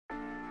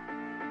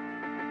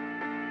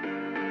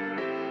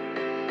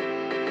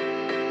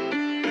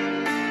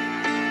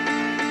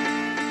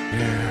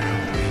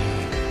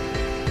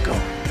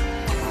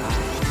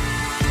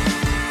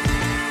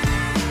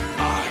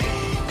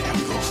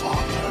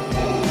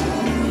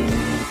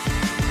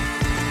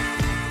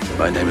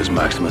My name is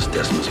Maximus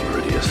Decimus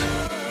Meridius.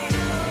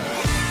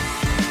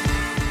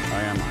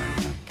 I am Iron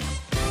Man.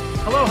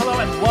 Hello,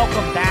 and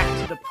welcome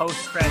back to the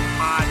Post-Cred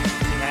Pod.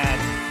 We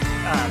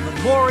had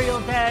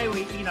Memorial Day.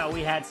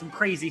 We had some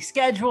crazy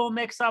schedule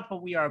mix-up,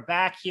 but we are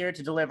back here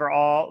to deliver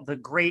all the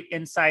great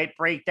insight,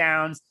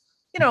 breakdowns,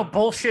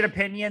 bullshit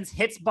opinions,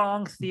 hits,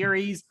 bong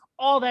theories,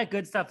 all that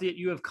good stuff that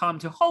you have come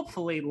to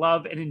hopefully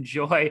love and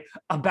enjoy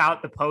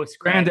about the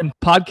Post-Cred. Brandon,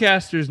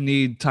 podcasters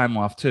need time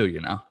off too,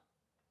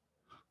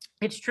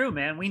 It's true,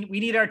 man. We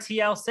need our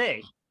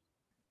TLC.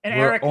 And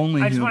We're Eric,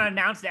 only I just human. want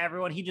to announce to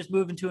everyone, he just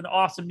moved into an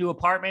awesome new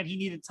apartment. He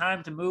needed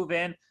time to move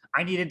in.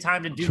 I needed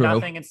time to do True.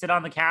 nothing and sit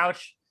on the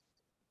couch.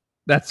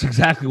 That's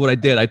exactly what I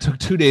did. I took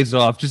 2 days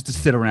off just to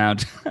sit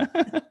around.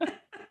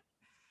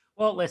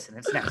 Well, listen,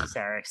 it's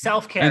necessary.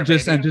 Self-care, and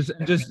just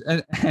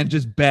baby. and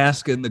just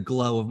bask in the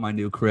glow of my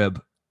new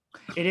crib.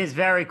 It is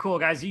very cool,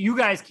 guys. You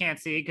guys can't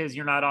see because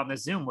you're not on the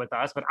Zoom with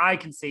us, but I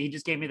can see. He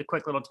just gave me the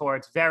quick little tour.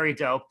 It's very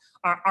dope.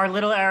 Our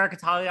little Eric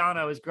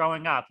Italiano is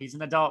growing up. He's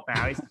an adult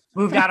now. He's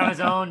moved out on his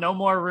own. No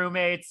more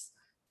roommates.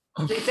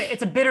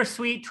 It's a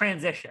bittersweet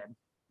transition.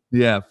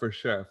 Yeah, for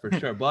sure.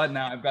 But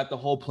now I've got the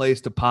whole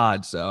place to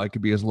pod, so I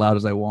could be as loud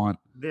as I want.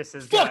 This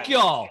is Fuck good.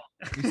 y'all.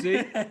 You see?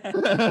 And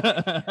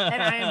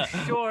I am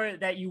sure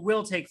that you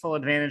will take full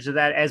advantage of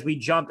that as we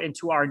jump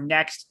into our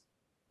next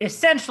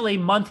essentially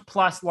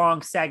month-plus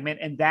long segment,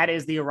 and that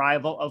is the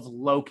arrival of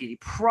Loki.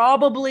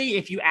 Probably,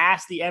 if you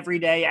ask the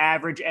everyday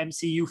average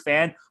MCU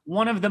fan,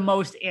 one of the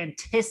most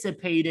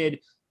anticipated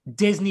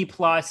Disney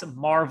Plus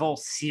Marvel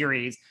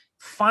series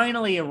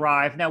finally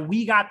arrived. Now,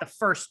 we got the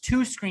first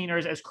 2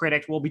 screeners as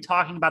critics. We'll be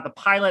talking about the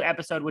pilot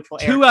episode, which will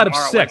air 2 out of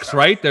tomorrow 6, Wednesday.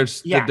 right?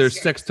 There's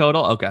Yes. 6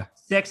 total. Okay.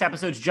 6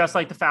 episodes, just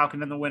like the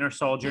Falcon and the Winter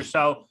Soldier.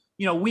 So,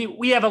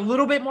 we have a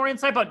little bit more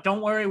insight, but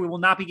don't worry, we will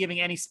not be giving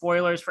any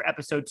spoilers for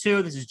episode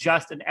 2. This is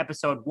just an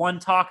episode 1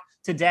 talk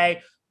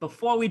today.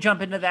 Before we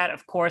jump into that,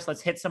 of course,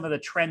 let's hit some of the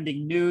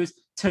trending news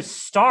to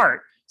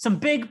start. Some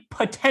big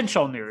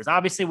potential news.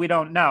 Obviously, we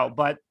don't know,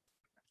 but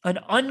an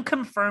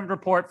unconfirmed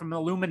report from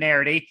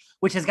Illuminati,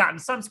 which has gotten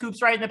some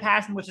scoops right in the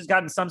past and which has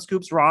gotten some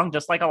scoops wrong,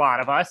 just like a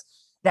lot of us,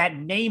 that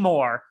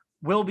Namor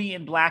will be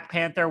in Black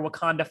Panther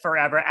Wakanda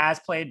Forever as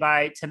played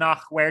by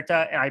Tenoch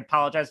Huerta. And I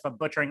apologize if I'm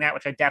butchering that,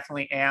 which I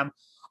definitely am.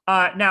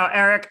 Now,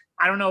 Eric,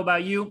 I don't know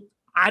about you.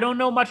 I don't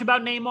know much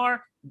about Namor,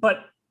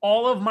 but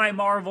all of my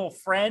Marvel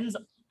friends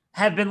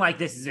have been like,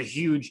 this is a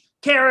huge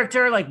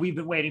character. Like, we've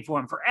been waiting for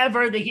him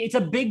forever. It's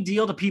a big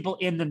deal to people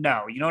in the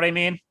know. You know what I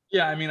mean?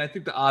 Yeah, I mean, I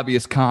think the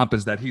obvious comp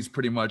is that he's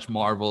pretty much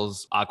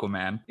Marvel's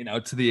Aquaman,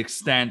 to the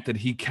extent that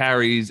he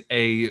carries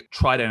a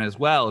trident as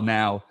well.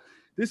 Now,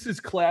 this is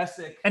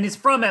classic. And it's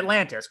from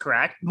Atlantis,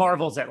 correct?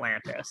 Marvel's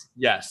Atlantis.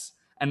 Yes.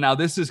 And now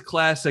this is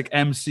classic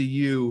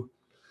MCU,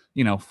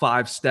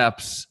 5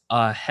 steps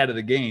ahead of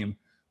the game.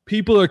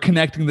 People are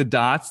connecting the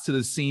dots to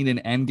the scene in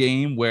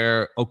Endgame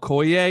where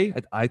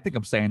Okoye, I think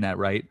I'm saying that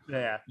right.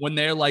 Yeah. When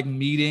they're like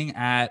meeting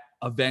at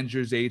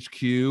Avengers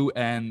HQ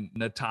and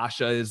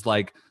Natasha is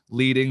like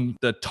leading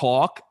the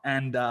talk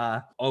and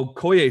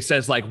Okoye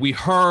says like, we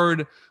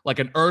heard like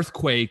an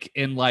earthquake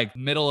in like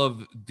middle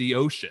of the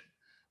ocean.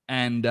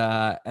 And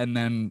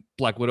then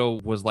Black Widow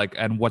was like,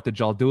 and what did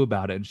y'all do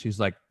about it? And she's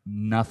like,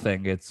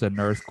 nothing. It's an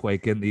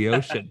earthquake in the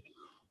ocean.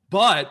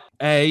 But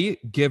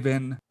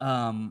given,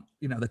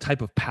 the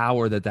type of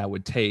power that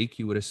would take,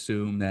 you would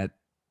assume that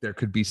there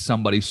could be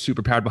somebody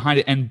super powered behind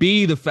it. And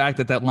B, the fact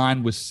that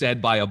line was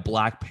said by a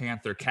Black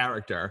Panther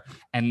character.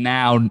 And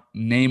now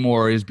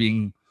Namor is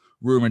being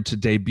rumored to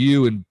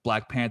debut in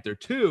Black Panther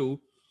 2,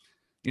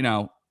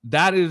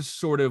 that is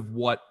sort of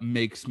what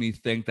makes me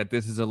think that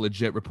this is a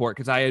legit report,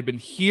 because I had been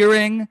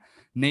hearing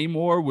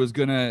Namor was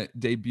going to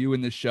debut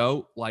in the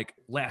show like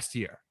last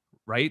year,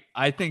 right?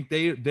 I think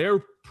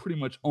they're pretty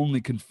much only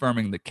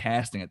confirming the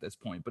casting at this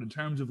point. But in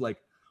terms of like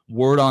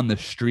word on the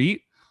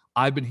street,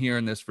 I've been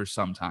hearing this for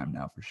some time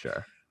now for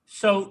sure.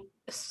 So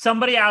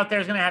somebody out there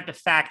is going to have to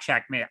fact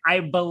check me. I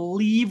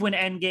believe when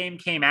Endgame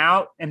came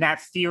out and that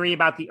theory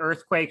about the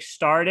earthquake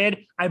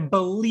started, I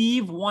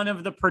believe one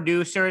of the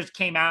producers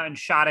came out and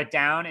shot it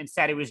down and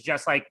said it was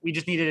just like, we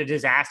just needed a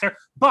disaster.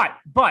 But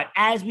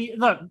as we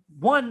look,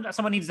 one,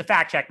 someone needs to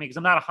fact check me because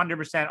I'm not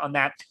 100% on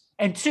that.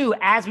 And 2,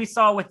 as we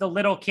saw with the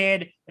little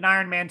kid in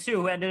Iron Man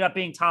 2, who ended up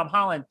being Tom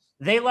Holland,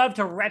 they love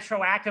to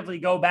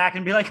retroactively go back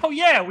and be like, oh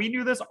yeah, we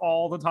knew this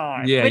all the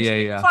time.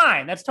 Yeah.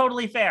 Fine. That's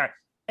totally fair.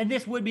 And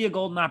this would be a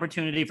golden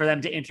opportunity for them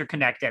to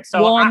interconnect it.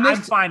 So I'm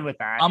fine with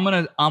that. I'm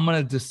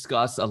gonna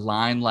discuss a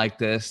line like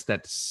this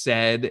that's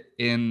said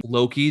in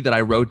Loki that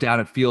I wrote down.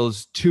 It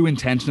feels too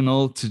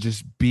intentional to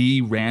just be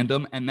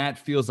random, and that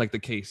feels like the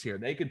case here.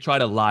 They could try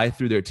to lie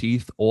through their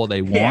teeth all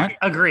they want. Yeah,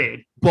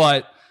 agreed.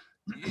 But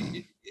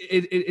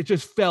it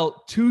just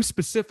felt too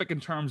specific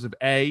in terms of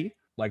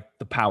like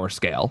the power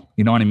scale,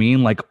 you know what I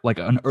mean? Like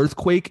an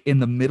earthquake in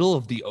the middle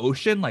of the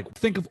ocean. Like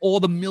think of all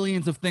the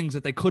millions of things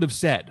that they could have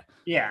said.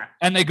 Yeah.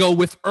 And they go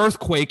with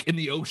earthquake in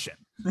the ocean.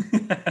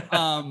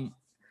 And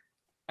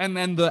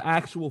then the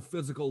actual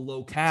physical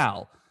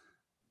locale.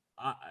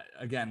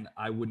 again,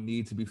 I would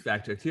need to be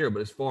fact checked here,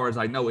 but as far as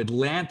I know,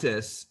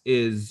 Atlantis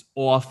is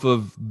off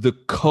of the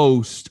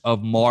coast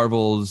of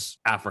Marvel's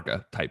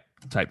Africa type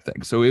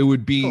thing. So it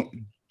would be cool.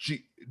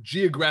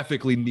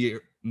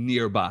 Geographically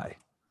nearby.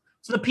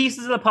 So the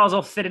pieces of the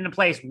puzzle fit into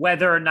place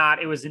whether or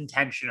not it was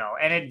intentional,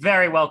 and it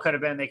very well could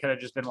have been. They could have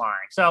just been lying.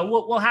 So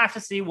we'll have to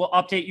see. We'll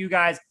update you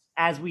guys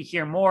as we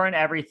hear more and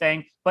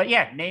everything. But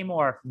yeah,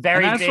 Namor,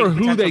 very big. As for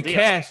who they deal.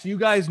 cast, you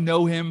guys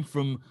know him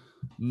from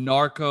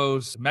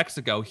Narcos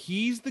Mexico.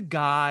 He's the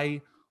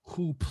guy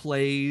who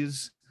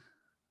plays,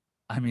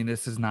 I mean,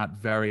 this is not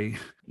very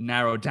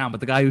narrowed down, but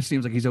the guy who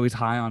seems like he's always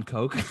high on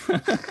coke,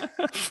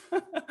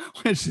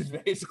 which is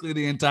basically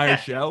the entire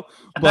show.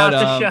 About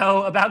the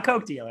show about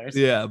coke dealers.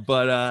 Yeah,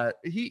 but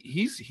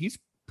he's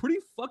pretty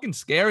fucking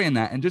scary in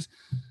that. And just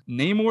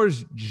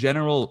Namor's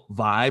general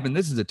vibe, and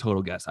this is a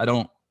total guess, I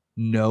don't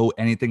know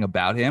anything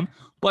about him,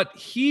 but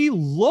he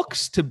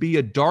looks to be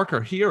a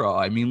darker hero.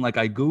 I mean, like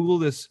I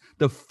Googled this,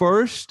 the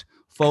first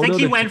photo. I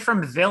think he went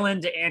from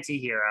villain to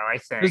anti-hero, I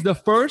think. Is the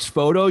first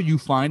photo you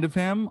find of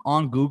him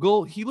on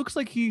Google, he looks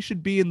like he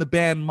should be in the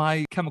band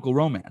My Chemical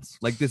Romance.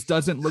 Like this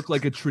doesn't look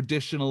like a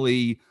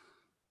traditionally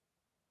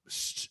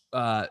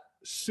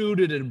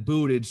suited and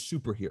booted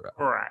superhero.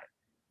 Right.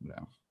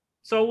 No.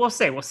 So we'll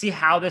see. We'll see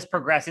how this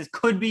progresses.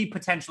 Could be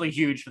potentially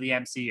huge for the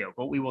MCU,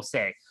 but we will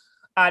see.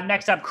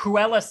 Next up,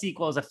 Cruella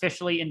sequel is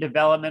officially in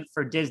development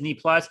for Disney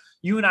Plus.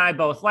 You and I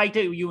both liked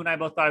it. You and I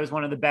both thought it was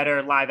one of the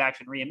better live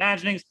action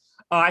reimaginings.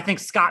 I think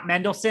Scott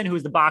Mendelson,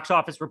 who's the box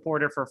office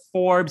reporter for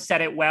Forbes,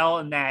 said it well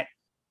in that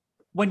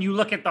when you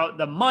look at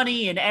the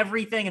money and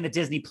everything in the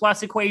Disney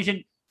Plus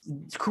equation,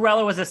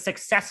 Cruella was a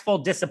successful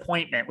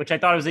disappointment, which I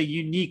thought was a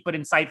unique but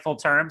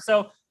insightful term.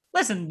 So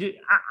listen,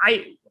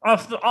 I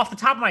off the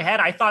top of my head,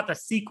 I thought the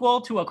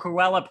sequel to a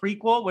Cruella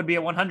prequel would be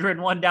a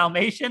 101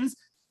 Dalmatians.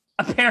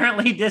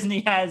 Apparently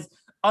Disney has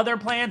other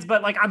plans,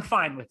 but like I'm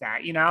fine with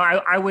that. You know,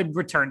 I would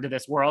return to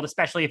this world,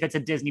 especially if it's a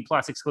Disney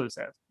Plus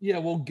exclusive. Yeah,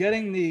 well,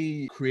 getting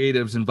the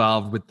creatives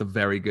involved with the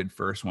very good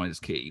first one is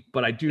key.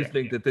 But I do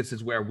think that this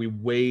is where we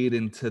wade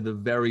into the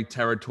very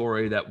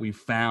territory that we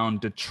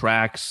found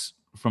detracts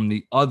from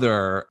the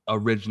other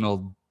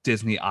original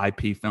Disney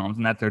IP films,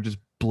 and that they're just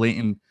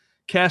blatant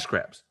cash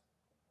grabs.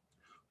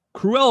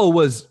 Cruella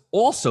was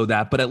also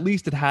that, but at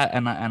least it had,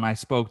 and I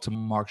spoke to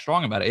Mark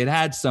Strong about it, it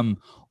had some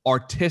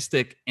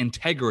artistic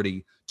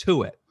integrity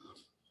to it.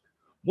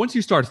 Once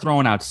you start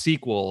throwing out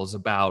sequels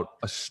about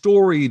a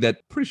story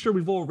that pretty sure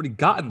we've already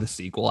gotten the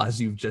sequel,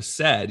 as you've just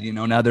said, you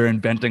know, now they're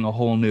inventing a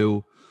whole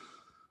new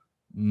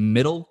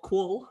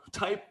middle-quel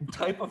type of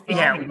film,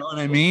 yeah, you know what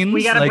I mean?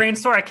 We got to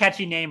brainstorm a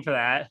catchy name for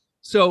that.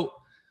 So,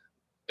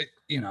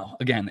 you know,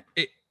 again,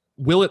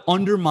 will it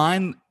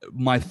undermine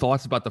my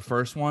thoughts about the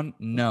first one?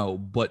 No,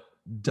 but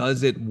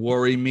does it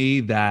worry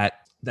me that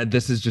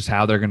this is just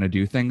how they're going to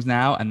do things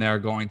now, and they're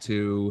going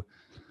to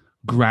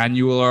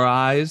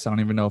granularize, I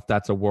don't even know if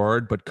that's a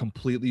word, but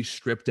completely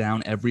strip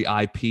down every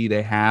IP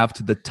they have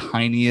to the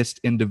tiniest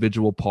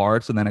individual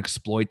parts and then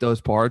exploit those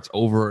parts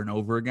over and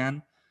over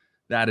again?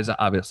 That is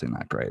obviously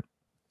not great.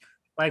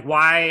 Like,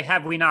 why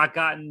have we not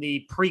gotten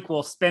the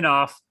prequel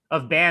spinoff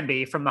of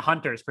Bambi from the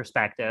hunter's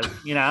perspective?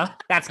 You know,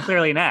 that's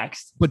clearly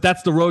next. But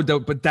that's the road, though.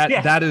 But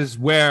that is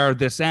where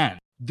this ends.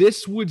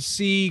 This would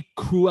see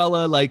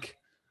Cruella, like,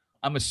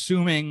 I'm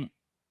assuming,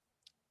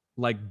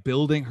 like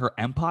building her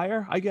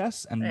empire, I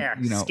guess, and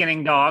you know,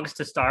 skinning dogs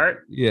to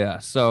start. Yeah.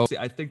 So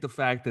I think the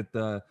fact that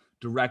the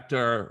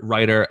director,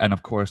 writer, and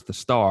of course the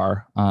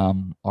star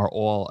are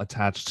all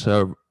attached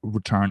to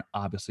return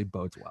obviously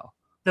bodes well.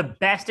 The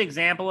best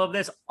example of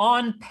this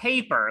on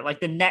paper, like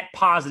the net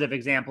positive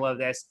example of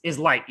this, is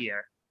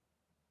Lightyear.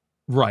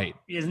 Right.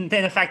 Isn't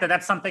the fact that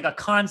that's something, a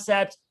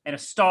concept and a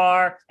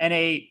star and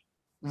a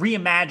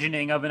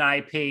reimagining of an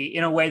IP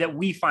in a way that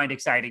we find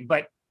exciting,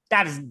 but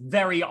that is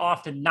very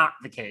often not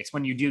the case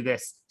when you do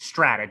this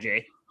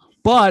strategy.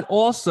 But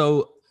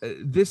also,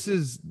 this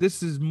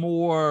is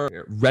more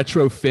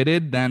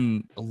retrofitted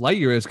than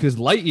Lightyear is, because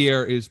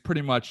Lightyear is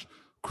pretty much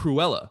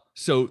Cruella.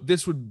 So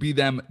this would be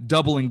them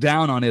doubling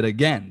down on it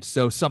again.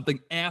 So something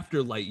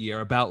after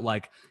Lightyear about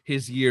like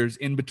his years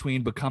in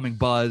between becoming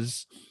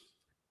Buzz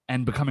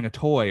and becoming a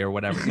toy or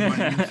whatever. You know what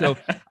I mean? So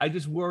I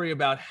just worry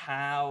about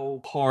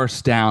how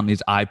parsed down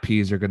these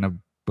IPs are going to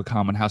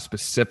become and how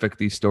specific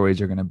these stories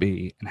are going to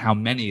be and how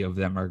many of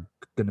them are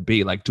going to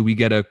be. Like, do we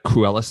get a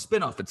Cruella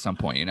spinoff at some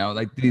point? You know,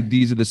 like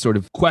these are the sort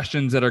of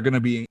questions that are going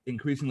to be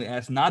increasingly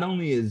asked. Not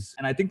only is,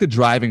 and I think the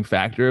driving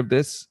factor of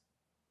this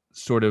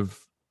sort of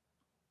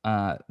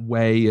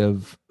way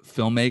of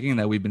filmmaking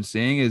that we've been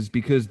seeing is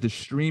because the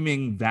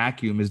streaming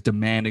vacuum is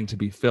demanding to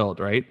be filled,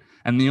 right?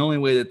 And the only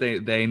way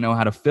that they know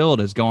how to fill it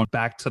is going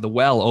back to the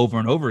well over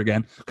and over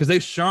again, because they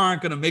sure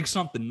aren't going to make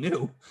something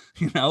new,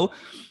 you know?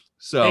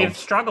 So they've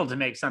struggled to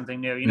make something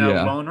new, you know,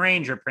 Lone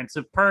Ranger, Prince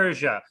of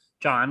Persia,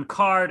 John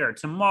Carter,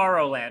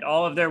 Tomorrowland,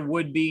 all of their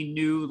would-be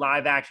new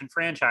live action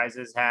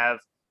franchises have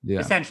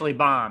essentially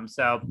bombed.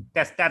 So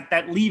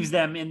that leaves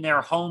them in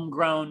their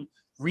homegrown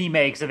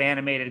remakes of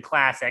animated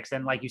classics.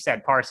 And like you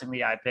said, parsing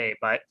the IP,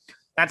 but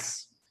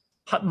that's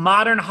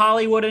Modern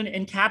Hollywood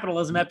and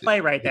capitalism at play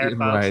right there,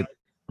 folks.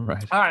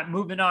 Right. All right,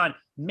 moving on.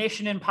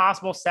 Mission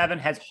Impossible 7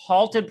 has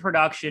halted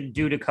production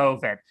due to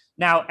COVID.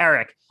 Now,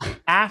 Eric,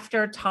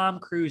 after Tom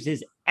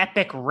Cruise's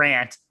epic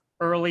rant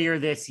earlier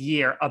this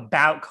year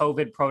about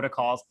COVID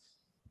protocols,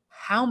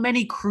 how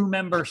many crew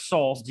member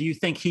souls do you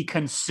think he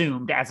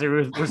consumed as a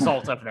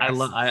result of this?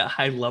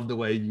 I love the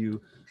way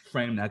you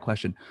frame that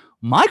question.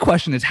 My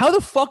question is, how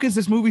the fuck is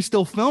this movie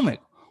still filming?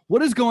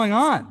 What is going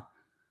on?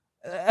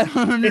 I don't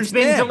understand. It's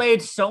been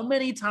delayed so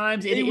many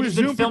times. It's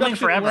been filming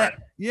forever.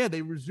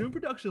 They resumed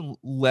production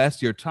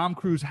last year. Tom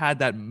Cruise had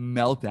that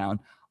meltdown.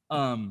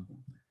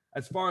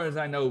 As far as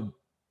I know,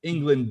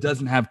 England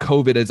doesn't have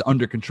COVID as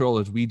under control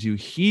as we do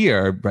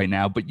here right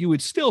now, but you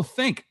would still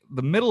think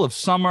the middle of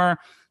summer,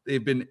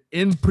 they've been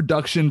in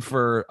production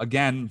for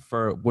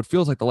what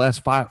feels like the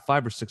last five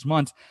or 6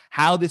 months.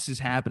 How this is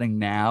happening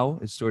now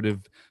is sort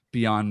of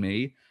beyond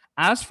me.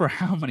 As for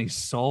how many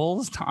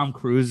souls Tom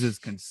Cruise has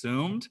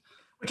consumed,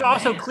 which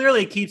also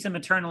clearly keeps him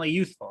eternally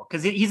youthful,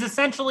 because he's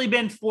essentially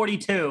been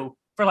 42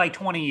 for like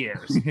 20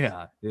 years.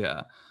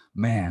 Yeah.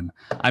 Man,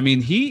 I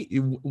mean,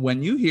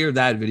 when you hear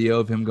that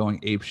video of him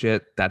going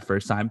apeshit that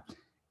first time,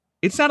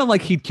 it sounded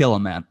like he'd kill a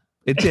man.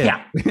 It did.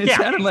 It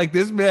sounded like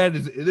this man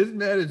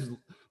is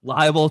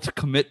liable to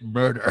commit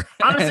murder.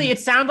 Honestly, it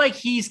sounded like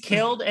he's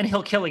killed and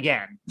he'll kill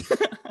again.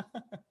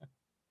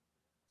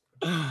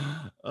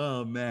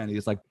 Oh man,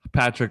 he's like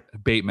Patrick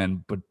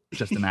Bateman, but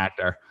just an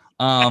actor.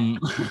 I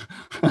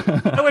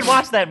would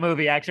watch that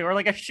movie actually, or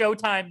like a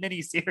Showtime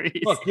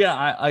miniseries. Look,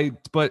 yeah,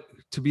 but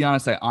to be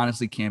honest, I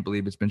honestly can't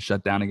believe it's been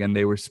shut down again.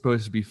 They were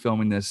supposed to be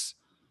filming this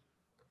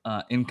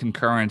in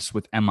concurrence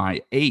with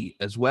MI8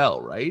 as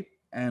well, right?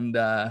 And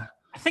I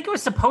think it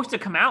was supposed to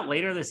come out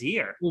later this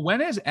year. Well,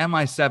 when is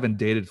MI7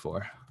 dated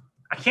for?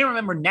 I can't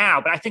remember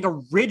now, but I think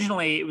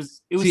originally it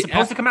was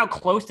supposed to come out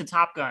close to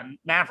Top Gun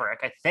Maverick,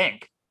 I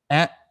think.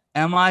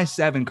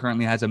 MI7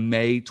 currently has a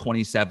May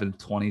 27th,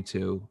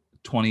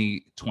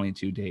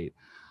 2022 date.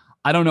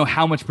 I don't know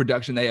how much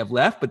production they have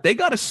left, but they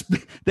gotta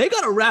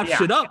wrap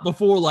shit up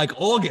before like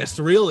August,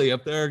 really,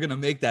 if they're gonna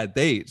make that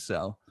date.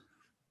 So,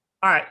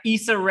 all right,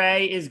 Issa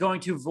Rae is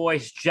going to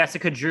voice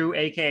Jessica Drew,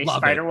 aka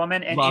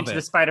Spider-Woman, and Into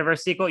the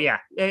Spider-Verse sequel. Yeah,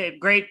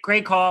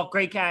 great call,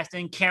 great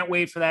casting. Can't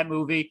wait for that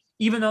movie.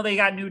 Even though they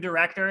got new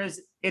directors,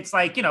 it's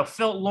like,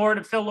 Phil Lord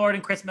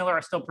and Chris Miller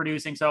are still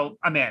producing, so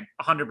I'm in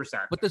 100%.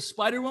 But the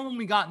Spider-Woman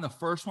we got in the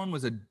first one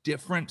was a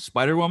different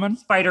Spider-Woman?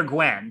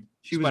 Spider-Gwen.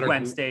 She was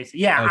Gwen Stacy.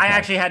 Yeah, okay. I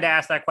actually had to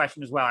ask that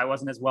question as well. I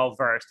wasn't as well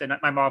versed, and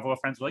my Marvel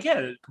friends were like,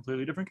 yeah, they're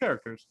completely different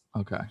characters.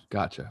 Okay,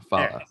 gotcha.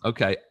 Follow. Yeah.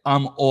 Okay,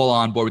 I'm all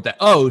on board with that.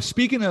 Oh,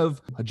 speaking of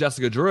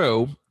Jessica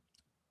Drew,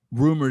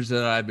 rumors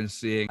that I've been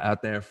seeing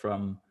out there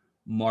from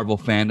Marvel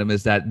fandom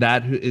is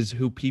that is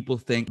who people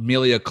think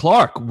Emilia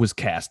Clarke was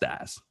cast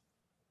as.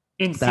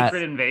 In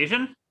Secret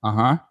Invasion?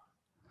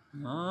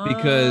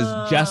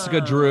 Because Jessica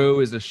Drew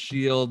is a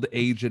S.H.I.E.L.D.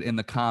 agent in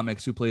the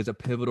comics who plays a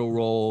pivotal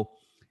role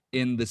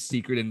in the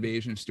Secret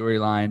Invasion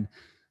storyline.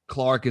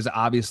 Clarke is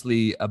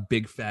obviously a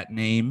big fat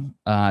name,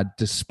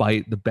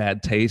 despite the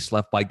bad taste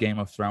left by Game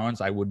of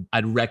Thrones.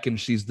 I'd reckon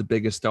she's the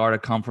biggest star to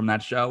come from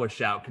that show. A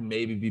shout can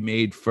maybe be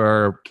made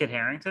for Kit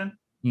Harington?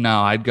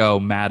 No, I'd go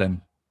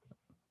Madden.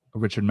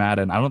 Richard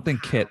Madden. I don't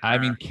think Kit. I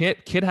mean,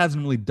 Kit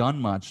hasn't really done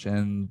much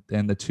in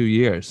the 2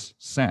 years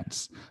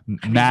since.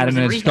 Madden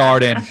has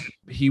starred in.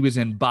 He was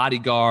in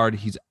Bodyguard.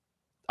 He's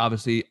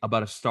obviously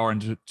about a star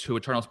into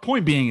Eternals.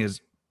 Point being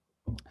is,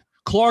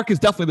 Clarke is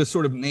definitely the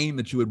sort of name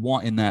that you would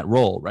want in that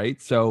role, right?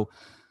 So,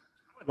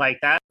 I would like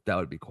that. That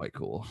would be quite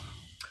cool.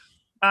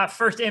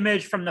 First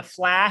image from The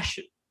Flash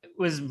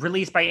was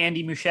released by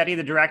Andy Muschietti,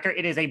 the director.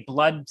 It is a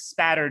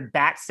blood-spattered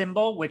bat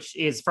symbol, which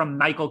is from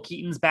Michael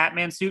Keaton's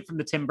Batman suit from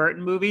the Tim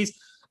Burton movies.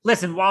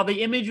 Listen, while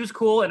the image was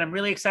cool and I'm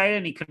really excited,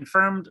 and he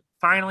confirmed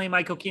finally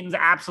Michael Keaton's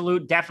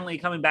absolute definitely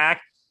coming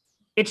back,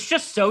 it's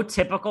just so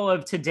typical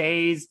of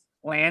today's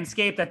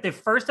landscape that the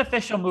first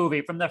official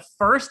movie from the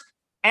first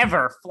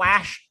ever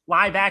Flash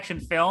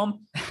live-action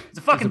film is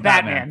a fucking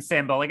Batman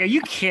symbol. Like, are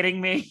you kidding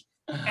me?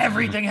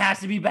 Everything has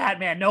to be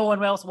Batman. No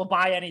one else will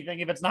buy anything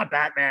if it's not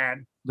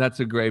Batman. That's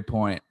a great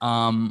point.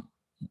 I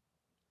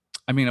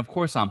mean, of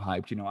course I'm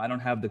hyped. I don't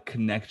have the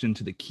connection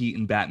to the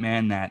Keaton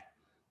Batman that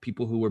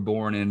people who were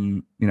born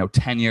in,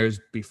 10 years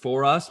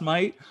before us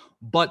might.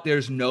 But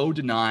there's no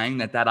denying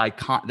that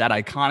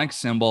iconic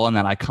symbol and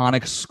that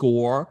iconic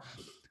score,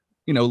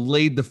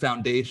 laid the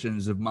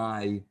foundations of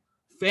my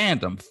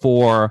fandom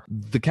for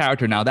the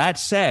character. Now, that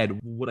said,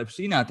 what I've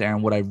seen out there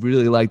and what I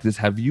really liked is,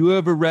 have you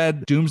ever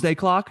read Doomsday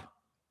Clock?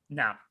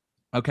 No.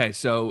 Okay,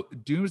 so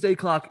Doomsday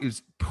Clock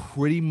is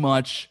pretty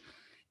much,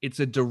 it's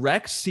a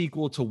direct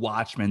sequel to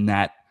Watchmen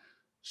that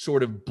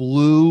sort of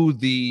blew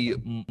the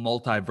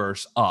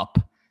multiverse up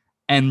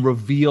and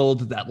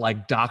revealed that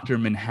like Dr.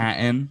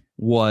 Manhattan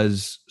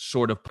was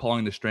sort of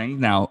pulling the strings.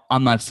 Now,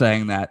 I'm not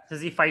saying that.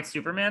 Does he fight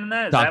Superman in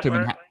that? Is Dr.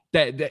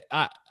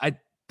 Manhattan,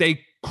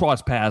 they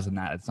cross paths in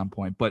that at some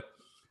point, but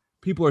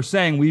people are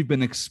saying we've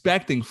been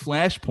expecting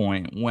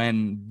Flashpoint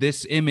when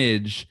this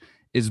image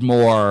is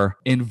more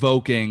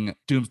invoking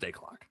Doomsday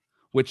Clock,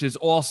 which is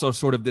also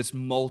sort of this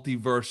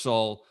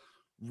multiversal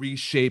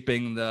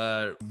reshaping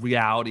the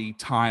reality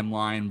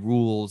timeline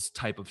rules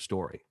type of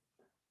story.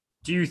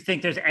 Do you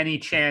think there's any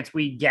chance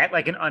we get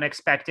like an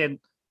unexpected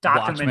Dr.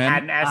 Watchmen?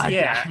 Manhattan-esque?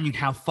 Yeah. I mean,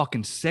 how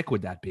fucking sick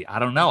would that be? I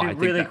don't know. It'd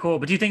be really cool.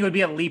 But do you think it would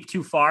be a leap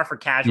too far for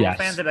casual Yes.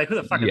 fans? They'd be like, who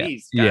the fuck are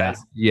these guys?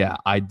 Yeah,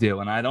 I do.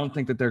 And I don't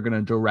think that they're going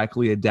to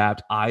directly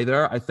adapt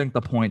either. I think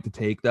the point to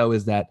take, though,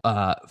 is that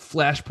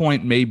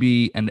Flashpoint may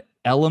be an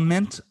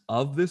element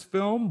of this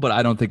film, but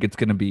I don't think it's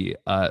going to be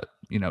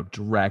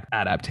direct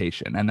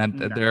adaptation. And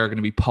then they're going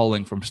to be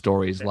pulling from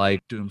stories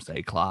like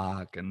Doomsday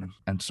Clock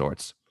and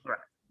sorts.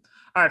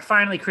 All right,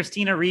 finally,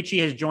 Christina Ricci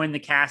has joined the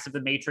cast of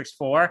The Matrix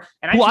 4.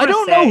 And I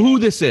don't know who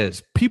this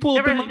is. People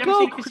have been like, never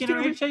seen Christina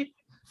Ricci?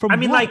 From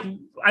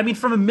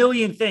a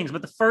million things,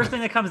 but the first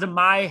thing that comes to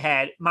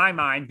my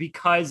mind,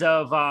 because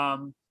of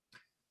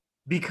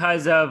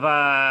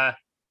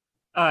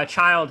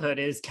childhood,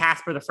 is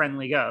Casper the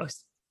Friendly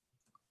Ghost.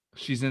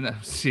 She's in.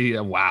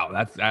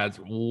 Wow, that's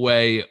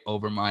way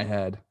over my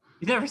head.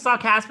 You never saw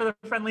Casper the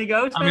Friendly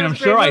Ghost? I mean, I'm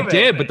sure I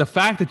did, but the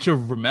fact that you're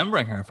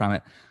remembering her from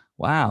it,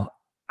 wow.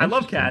 I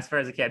love Casper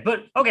as a kid,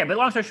 but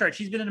long story short,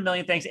 she's been in a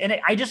million things. And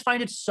I just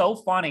find it so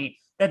funny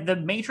that The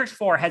Matrix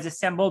 4 has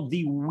assembled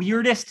the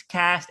weirdest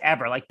cast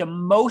ever, like the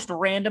most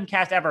random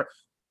cast ever.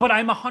 But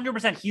I'm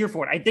 100% here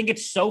for it. I think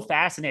it's so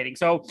fascinating.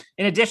 So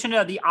in addition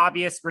to the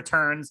obvious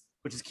returns,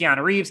 which is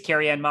Keanu Reeves,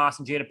 Carrie-Anne Moss,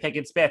 and Jada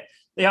Pinkett Smith,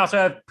 they also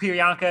have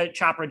Priyanka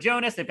Chopra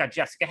Jonas. They've got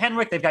Jessica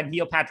Henwick. They've got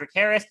Neil Patrick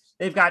Harris.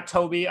 They've got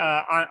Toby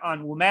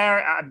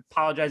Onwumer. I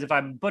apologize if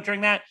I'm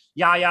butchering that.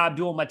 Yahya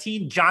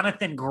Abdul-Mateen,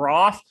 Jonathan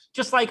Groff,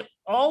 just like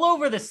all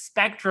over the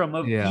spectrum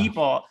of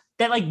people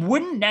that like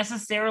wouldn't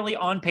necessarily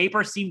on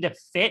paper seem to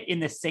fit in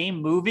the same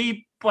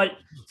movie. But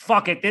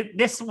fuck it.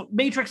 This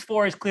Matrix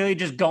 4 is clearly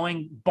just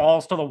going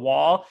balls to the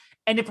wall.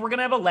 And if we're going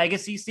to have a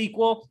legacy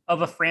sequel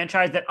of a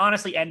franchise that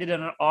honestly ended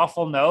on an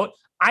awful note,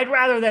 I'd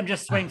rather them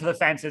just swing for the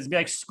fences and be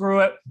like,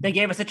 screw it. They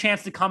gave us a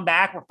chance to come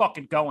back. We're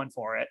fucking going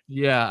for it.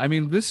 Yeah. I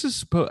mean,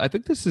 I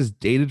think this is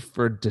dated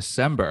for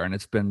December, and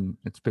it's been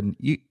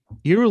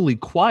eerily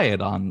quiet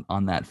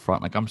on that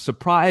front. Like, I'm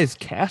surprised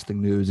casting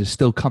news is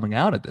still coming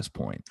out at this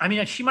point. I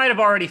mean, she might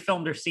have already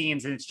filmed her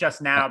scenes and it's just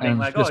now being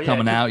like,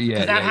 coming out. Yeah.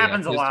 Because that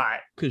happens a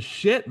lot. Because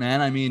shit, man.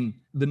 I mean,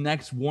 the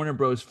next Warner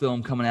Bros.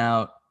 Film coming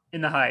out,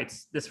 In the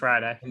Heights this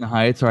Friday. In the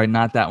Heights, all right,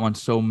 not that one.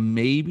 So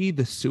maybe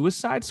the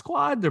Suicide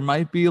Squad, there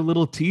might be a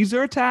little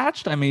teaser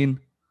attached. I mean,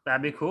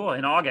 that'd be cool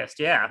in August.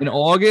 Yeah. In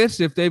August,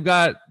 if they've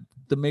got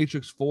The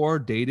Matrix 4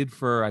 dated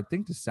for, I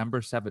think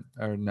December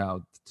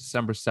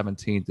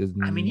 17th is.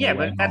 I mean, yeah,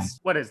 but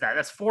what is that?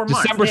 That's 4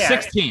 months. December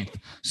 16th.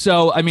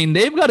 So, I mean,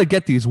 they've got to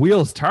get these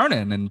wheels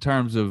turning in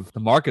terms of the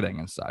marketing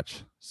and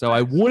such. So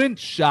I wouldn't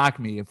shock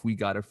me if we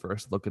got a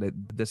first look at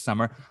it this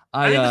summer.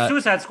 I think the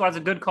Suicide Squad's a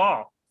good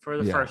call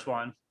for the first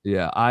one.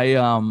 Yeah, I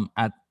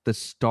at the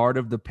start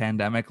of the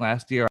pandemic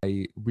last year,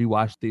 I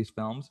rewatched these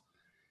films.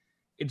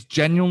 It's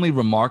genuinely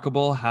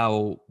remarkable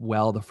how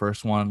well the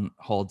first one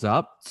holds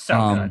up.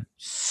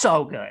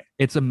 So good.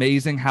 It's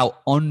amazing how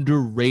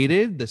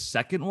underrated the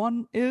second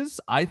one is.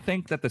 I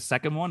think that the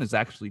second one is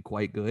actually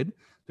quite good.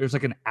 There's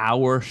like an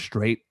hour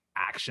straight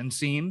action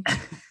scene.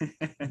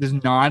 There's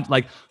not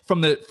like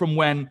from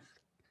when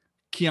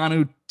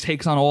Keanu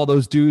takes on all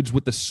those dudes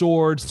with the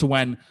swords to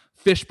when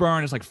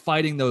Fishburne is like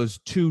fighting those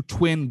two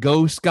twin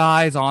ghost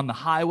guys on the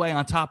highway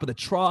on top of the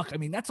truck. I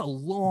mean, that's a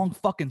long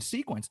fucking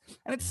sequence,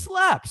 and it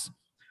slaps.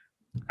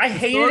 I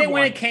hated it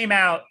when it came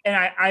out,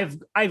 and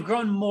I've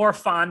grown more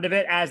fond of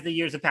it as the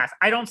years have passed.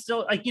 I don't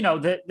still like,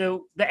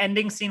 the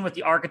ending scene with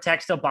the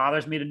architect still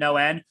bothers me to no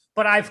end,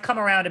 but I've come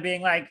around to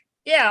being like,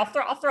 yeah,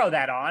 I'll throw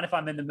that on if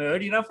I'm in the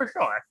mood, for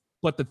sure.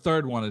 But the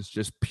third one is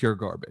just pure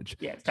garbage.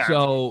 Yeah, it's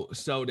terrible.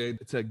 So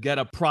to get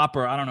a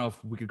proper, I don't know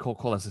if we could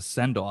call this a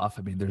send off.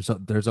 I mean,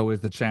 there's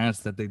always the chance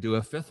that they do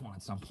a fifth one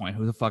at some point.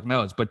 Who the fuck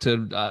knows? But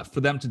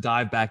for them to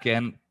dive back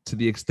in to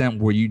the extent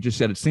where you just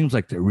said, it seems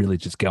like they're really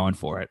just going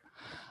for it.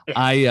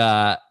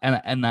 Yeah.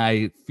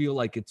 I feel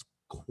like it's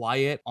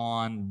quiet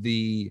on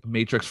the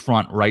Matrix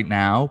front right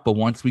now, but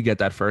once we get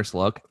that first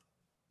look,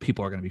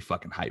 people are going to be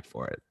fucking hyped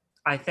for it.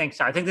 I think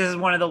so. I think this is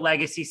one of the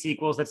legacy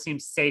sequels that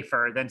seems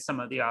safer than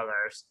some of the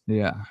others.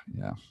 Yeah.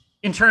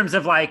 In terms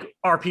of like,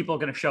 are people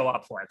going to show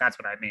up for it? That's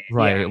what I mean.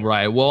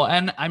 Right. Well,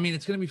 and I mean,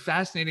 it's going to be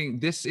fascinating.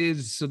 This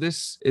is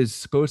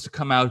supposed to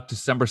come out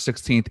December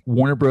 16th.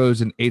 Warner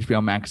Bros. And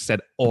HBO Max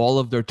said all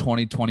of their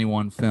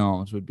 2021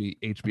 films would be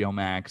HBO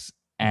Max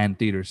and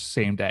theaters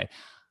same day.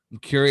 I'm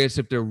curious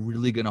if they're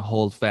really going to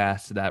hold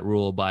fast to that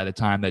rule by the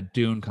time that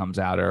Dune comes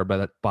out, or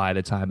by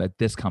the time that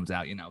this comes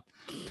out,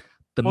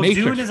 Matrix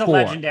Dune is 4. a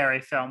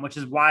legendary film, which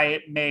is why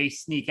it may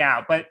sneak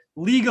out. But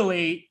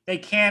legally, they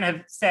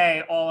can't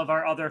say all of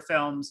our other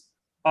films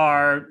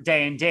are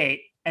day and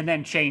date and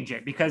then change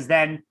it, because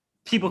then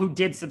people who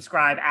did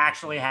subscribe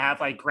actually have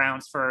like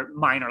grounds for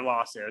minor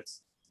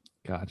lawsuits.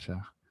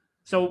 Gotcha.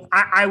 So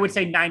I would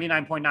say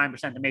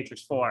 99.9% The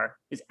Matrix 4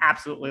 is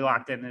absolutely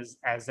locked in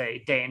as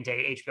a day and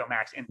date HBO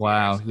Max.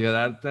 Wow.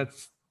 Yeah,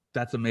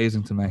 That's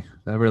amazing to me.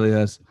 That really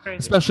is. Crazy.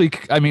 Especially,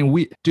 I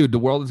mean, the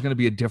world is going to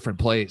be a different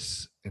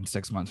place in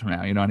 6 months from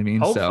now. You know what I mean?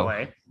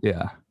 Hopefully. So,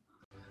 yeah.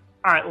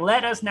 All right,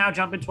 let us now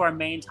jump into our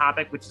main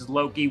topic, which is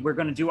Loki. We're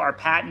going to do our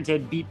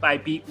patented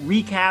beat-by-beat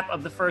recap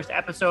of the first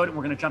episode, and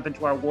we're going to jump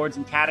into our awards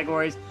and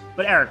categories.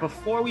 But Eric,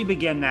 before we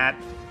begin that,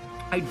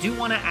 I do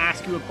want to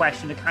ask you a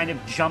question to kind of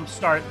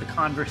jumpstart the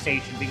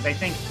conversation, because I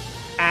think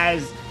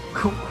as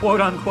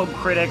quote-unquote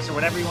critics, or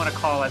whatever you want to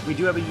call us, we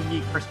do have a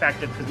unique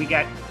perspective because we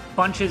get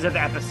bunches of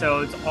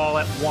episodes all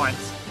at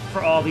once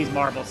for all these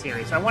Marvel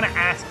series. So I want to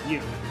ask you,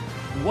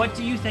 what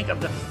do you think of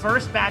the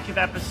first batch of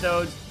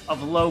episodes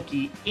of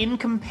Loki in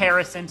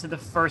comparison to the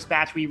first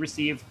batch we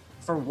received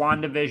for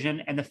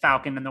WandaVision and the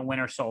Falcon and the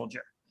Winter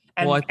Soldier?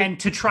 And, and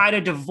to try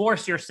to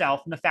divorce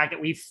yourself from the fact that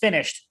we've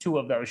finished 2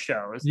 of those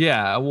shows.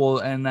 Yeah, well,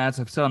 and as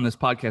I've said on this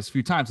podcast a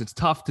few times, it's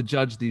tough to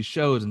judge these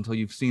shows until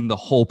you've seen the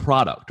whole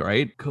product,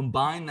 right?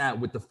 Combine that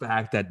with the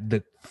fact that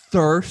the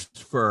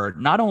thirst for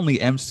not only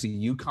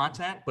MCU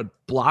content, but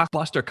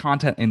blockbuster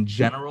content in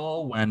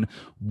general when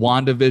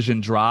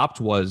WandaVision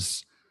dropped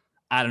was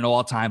at an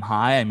all-time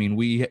high. I mean,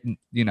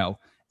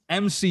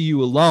 MCU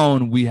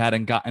alone, we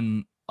hadn't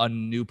gotten a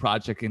new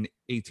project in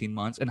 18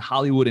 months, and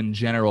Hollywood in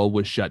general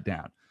was shut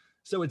down.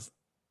 So it's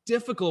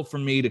difficult for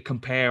me to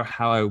compare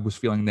how I was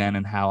feeling then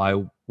and how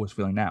I was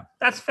feeling now.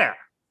 That's fair.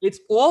 It's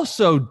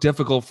also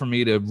difficult for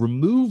me to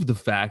remove the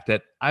fact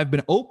that I've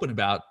been open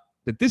about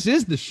that this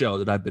is the show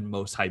that I've been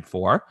most hyped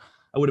for.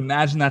 I would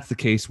imagine that's the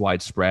case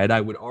widespread.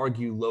 I would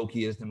argue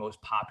Loki is the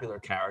most popular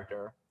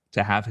character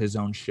to have his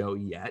own show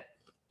yet.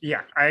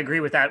 Yeah, I agree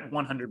with that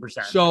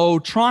 100%. So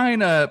trying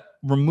to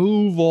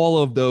remove all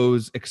of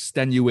those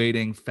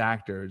extenuating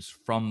factors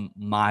from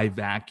my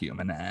vacuum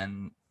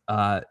and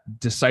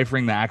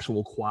deciphering the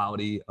actual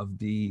quality of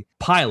the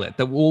pilot.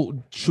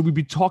 Should we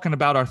be talking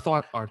about our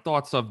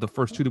thoughts of the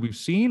first 2 that we've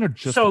seen, or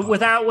just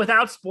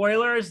without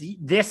spoilers?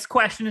 This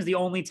question is the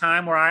only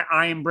time where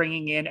I am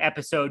bringing in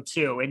episode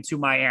 2 into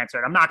my answer.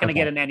 And I'm not going to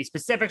get into any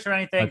specifics or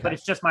anything, but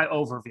it's just my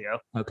overview.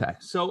 Okay.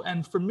 So,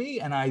 and for me,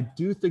 and I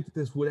do think that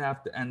this would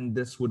have to, and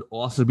this would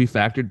also be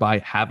factored by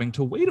having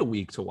to wait a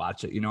week to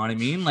watch it. You know what I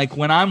mean? Like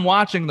when I'm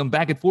watching them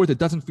back and forth, it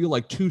doesn't feel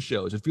like 2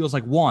 shows. It feels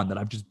like one that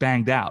I've just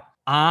banged out.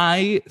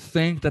 I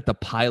think that the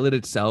pilot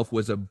itself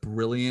was a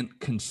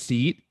brilliant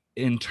conceit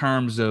in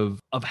terms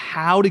of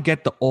how to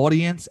get the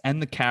audience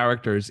and the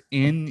characters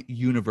in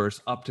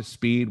universe up to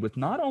speed with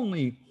not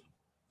only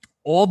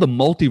all the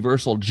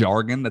multiversal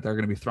jargon that they're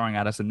going to be throwing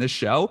at us in this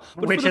show,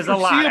 but which is a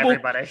lot,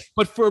 everybody.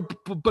 But for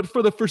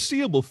the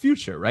foreseeable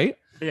future, right?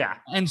 Yeah.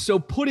 And so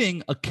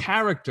putting a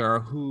character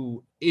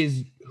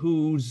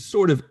whose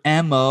sort of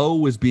MO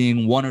was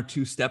being 1 or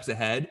 2 steps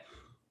ahead,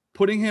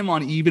 putting him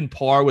on even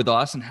par with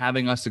us and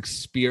having us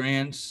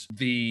experience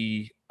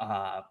the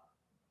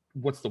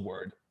what's the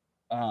word?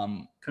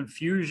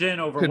 Confusion,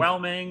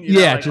 overwhelming.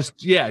 Just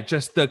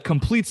the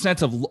complete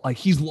sense of like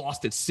he's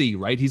lost at sea,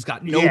 right? He's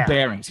got no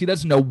bearings. He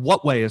doesn't know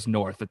what way is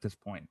north at this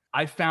point.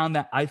 I found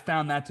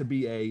that to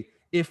be a,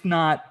 if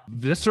not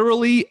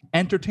viscerally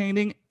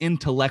entertaining,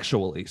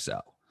 intellectually so.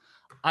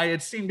 I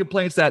had seen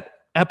complaints that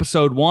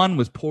episode 1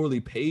 was poorly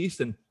paced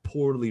and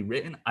poorly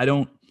written. I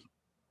don't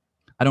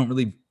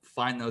really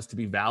find those to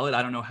be valid.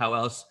 I don't know how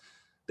else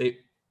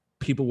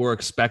people were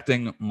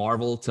expecting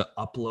Marvel to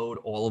upload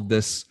all of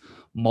this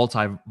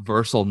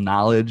multiversal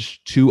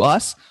knowledge to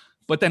us.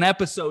 But then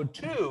episode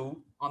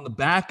 2 on the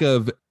back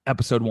of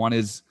episode 1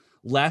 is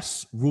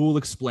less rule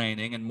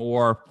explaining and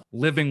more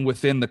living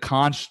within the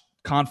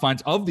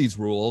confines of these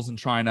rules and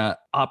trying to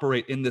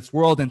operate in this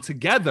world. And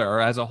together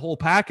as a whole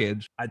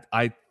package,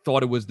 I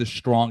thought it was the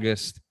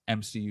strongest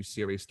MCU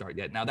series start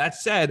yet. Now that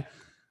said,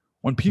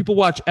 when people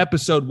watch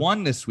episode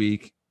 1 this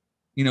week,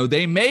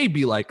 they may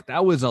be like,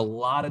 that was a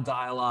lot of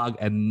dialogue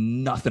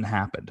and nothing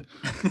happened.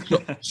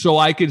 So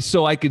I could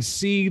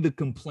see the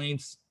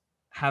complaints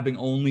having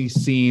only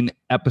seen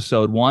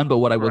episode 1. But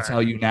what I will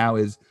tell you now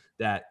is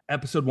that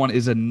episode 1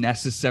 is a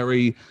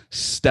necessary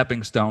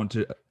stepping stone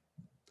to,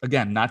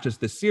 again, not just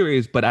the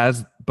series, but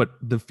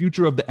the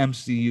future of the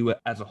MCU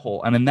as a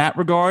whole. And in that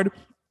regard,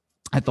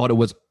 I thought it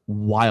was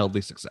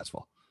wildly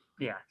successful.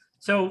 Yeah.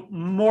 So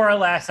more or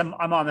less, I'm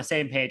on the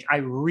same page. I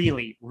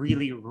really,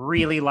 really,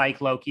 really like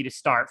Loki to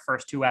start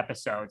first 2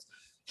 episodes.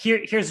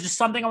 Here's just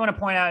something I want to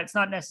point out. It's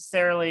not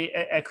necessarily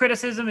a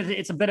criticism.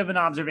 It's a bit of an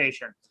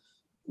observation.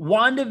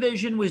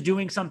 WandaVision was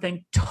doing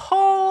something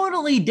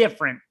totally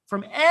different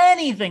from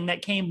anything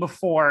that came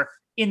before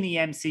in the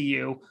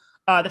MCU.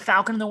 The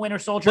Falcon and the Winter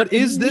Soldier. But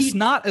is this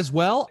not as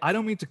well? I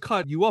don't mean to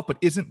cut you off, but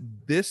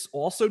isn't this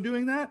also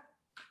doing that?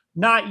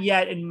 Not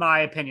yet, in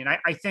my opinion.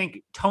 I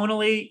think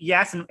tonally,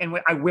 yes, and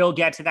I will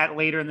get to that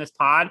later in this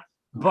pod.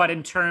 But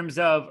in terms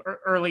of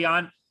early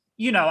on,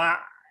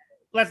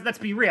 let's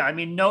be real. I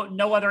mean,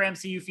 no other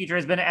MCU feature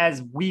has been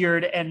as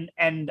weird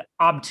and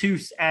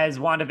obtuse as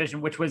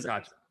WandaVision, which was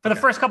for the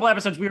first couple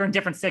episodes we were in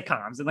different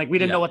sitcoms and we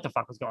didn't know what the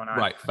fuck was going on.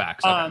 Right,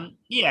 facts. And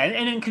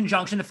in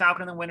conjunction, the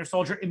Falcon and the Winter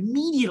Soldier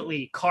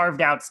immediately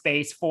carved out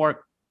space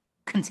for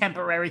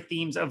contemporary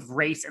themes of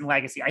race and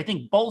legacy. I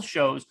think both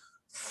shows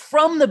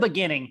from the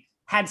beginning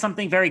had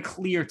something very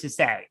clear to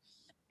say.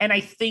 And I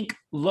think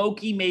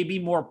Loki may be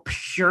more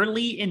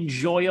purely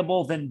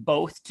enjoyable than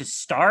both to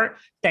start,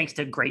 thanks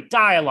to great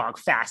dialogue,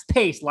 fast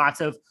pace,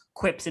 lots of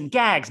quips and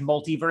gags,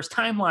 multiverse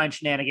timeline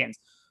shenanigans.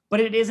 But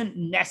it isn't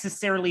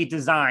necessarily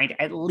designed,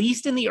 at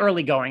least in the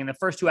early going, in the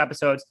first 2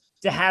 episodes,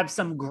 to have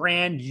some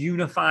grand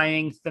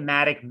unifying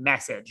thematic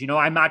message.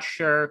 I'm not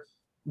sure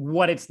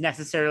what it's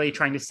necessarily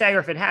trying to say, or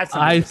if it has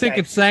something I to think say.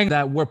 it's saying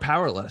that we're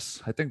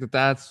powerless. I think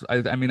that's.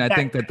 I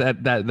think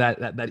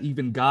that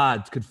even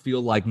gods could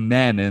feel like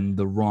men in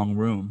the wrong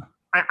room.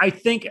 I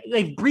think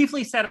they've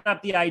briefly set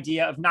up the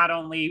idea of not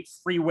only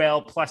free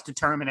will plus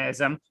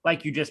determinism,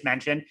 like you just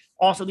mentioned,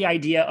 also the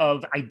idea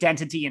of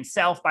identity and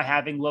self by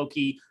having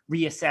Loki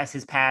reassess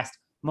his past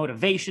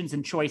motivations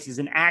and choices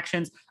and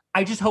actions.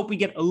 I just hope we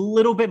get a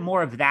little bit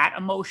more of that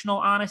emotional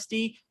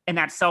honesty and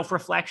that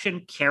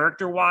self-reflection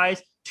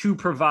character-wise to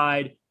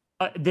provide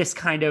this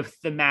kind of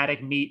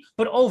thematic meat.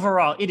 But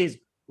overall, it is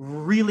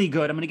really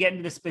good. I'm going to get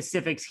into the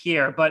specifics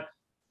here, but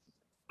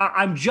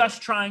I'm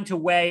just trying to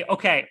weigh,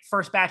 okay,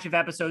 first batch of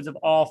episodes of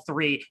all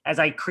 3 as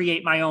I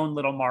create my own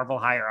little Marvel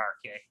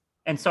hierarchy.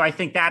 And so I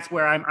think that's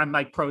where I'm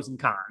like pros and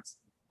cons.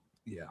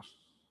 Yeah.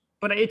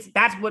 But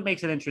that's what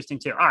makes it interesting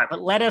too. All right,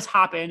 but let us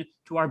hop into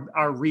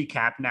our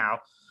recap now.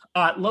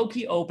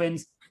 Loki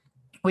opens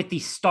with the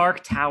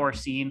Stark Tower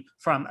scene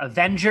from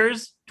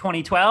Avengers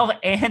 2012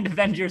 and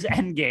Avengers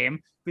Endgame,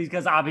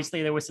 because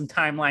obviously there was some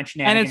timeline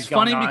shenanigans. And it's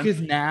funny going on.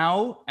 because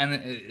now, and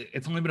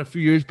it's only been a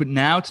few years, but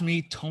now to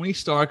me, Tony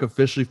Stark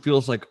officially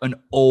feels like an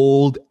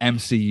old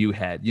MCU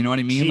head. You know what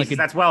I mean? Jesus,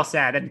 that's well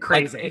said and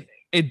crazy. Like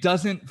it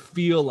doesn't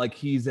feel like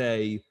he's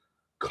a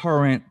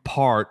current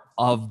part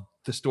of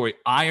the story.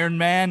 Iron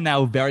Man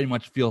now very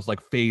much feels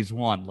like phase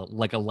 1,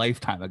 like a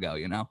lifetime ago,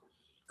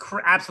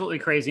 Absolutely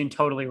crazy and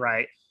totally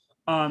right.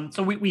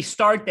 So we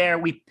start there.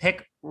 We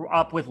pick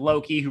up with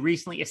Loki, who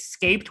recently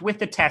escaped with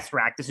the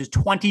Tesseract. This is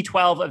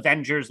 2012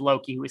 Avengers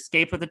Loki, who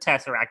escaped with the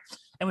Tesseract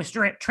and was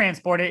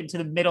transported into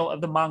the middle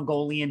of the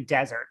Mongolian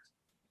desert.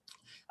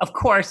 Of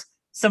course,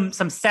 some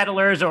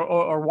settlers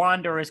or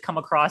wanderers come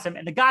across him,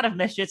 and the God of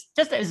Mischief,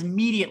 just as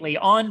immediately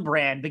on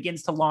brand,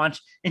 begins to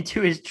launch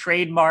into his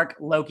trademark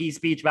Loki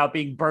speech about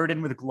being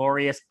burdened with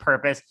glorious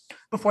purpose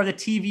before the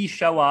TV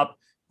show up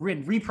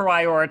and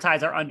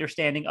reprioritize our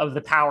understanding of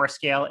the power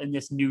scale in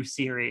this new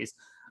series.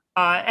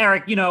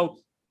 Eric,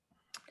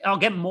 I'll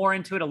get more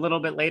into it a little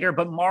bit later,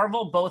 but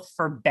Marvel, both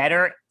for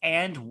better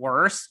and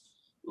worse,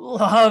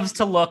 loves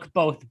to look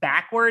both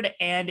backward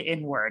and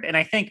inward. And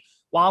I think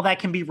while that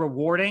can be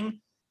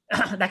rewarding,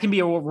 that can be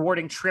a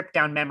rewarding trip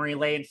down memory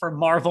lane for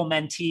Marvel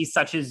mentees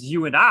such as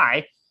you and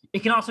I,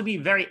 it can also be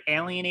very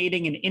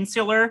alienating and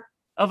insular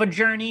of a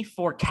journey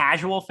for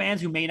casual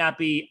fans who may not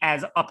be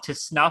as up to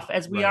snuff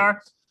as we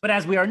are. But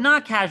as we are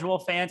not casual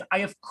fans, I,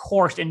 of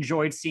course,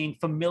 enjoyed seeing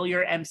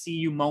familiar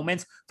MCU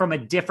moments from a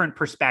different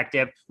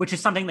perspective, which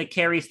is something that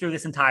carries through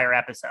this entire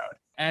episode.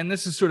 And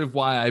this is sort of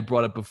why I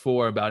brought up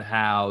before about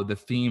how the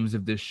themes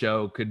of this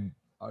show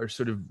are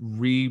sort of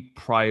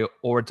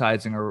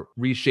reprioritizing or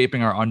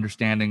reshaping our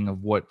understanding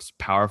of what's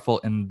powerful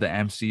in the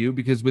MCU,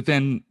 because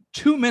within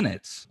 2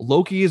 minutes,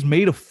 Loki is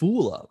made a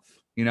fool of.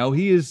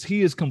 He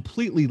is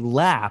completely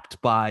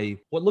lapped by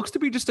what looks to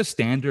be just a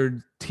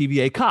standard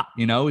TVA cop.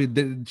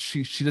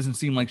 She doesn't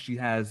seem like she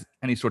has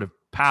any sort of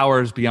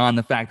powers beyond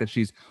the fact that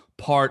she's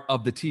part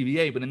of the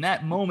TVA. But in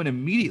that moment,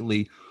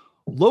 immediately,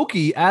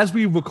 Loki, as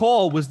we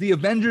recall, was the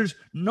Avengers'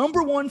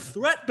 #1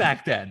 threat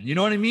back then. You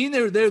know what I mean?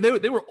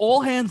 They were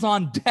all hands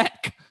on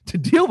deck to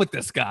deal with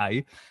this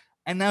guy.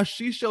 And now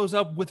she shows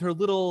up with her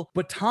little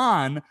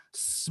baton,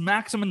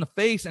 smacks him in the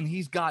face, and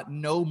he's got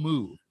no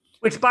move.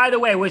 Which, by the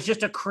way, was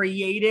just a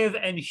creative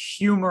and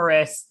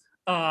humorous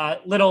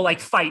little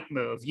fight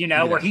move,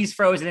 where he's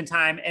frozen in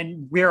time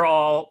and we're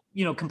all,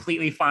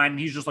 completely fine. And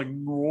he's just like,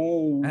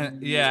 no.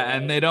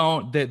 And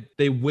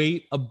they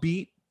wait a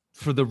beat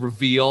for the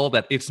reveal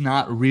that it's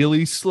not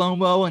really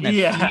slow-mo and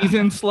that he's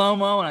in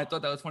slow-mo. And I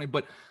thought that was funny.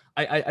 But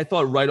I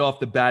thought right off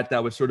the bat,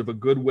 that was sort of a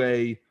good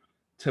way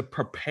to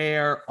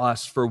prepare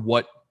us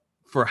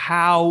for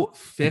how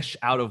fish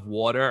out of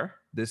water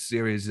this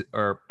series,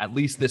 or at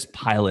least this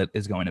pilot,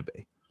 is going to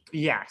be.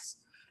 Yes.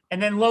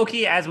 And then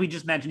Loki, as we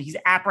just mentioned, he's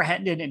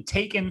apprehended and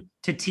taken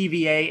to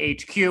TVA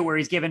HQ, where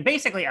he's given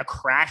basically a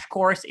crash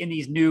course in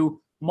these new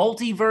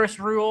multiverse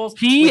rules.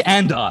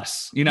 And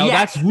us,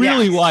 that's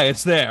really why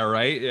it's there,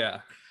 right? Yeah.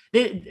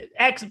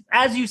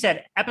 As you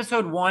said,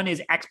 episode 1 is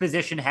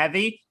exposition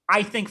heavy.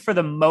 I think for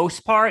the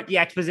most part, the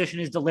exposition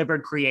is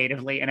delivered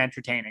creatively and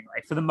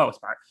entertainingly for the most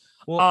part.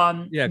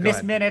 Well,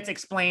 Miss Minutes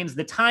explains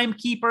the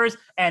timekeepers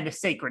and the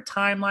sacred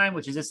timeline,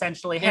 which is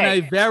essentially in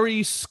a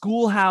very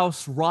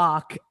Schoolhouse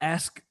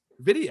Rock-esque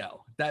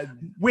video.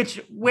 Which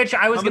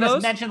I was going to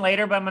mention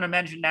later, but I'm going to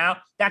mention now.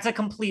 That's a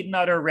complete and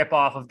utter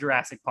ripoff of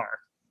Jurassic Park.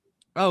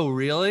 Oh,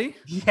 really?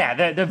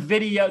 Yeah, the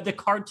video, the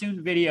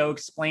cartoon video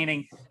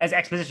explaining as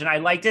exposition. I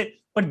liked it,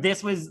 but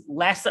this was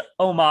less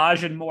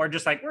homage and more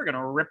just like, we're going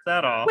to rip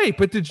that off. Wait,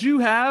 but did you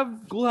have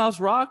Schoolhouse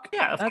Rock?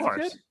 Yeah, of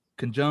course.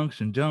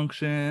 Conjunction,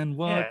 junction.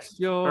 What's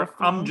your? Or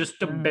I'm just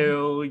a function?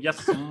 bill.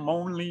 Yes, I'm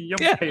only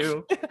a Yeah.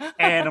 bill.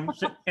 And I'm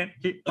sitting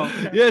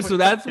here. Yeah, so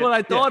that's what I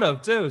Yeah. thought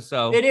of too.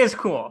 So It is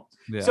cool.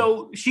 yeah.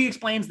 So she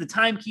explains the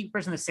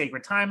timekeepers and the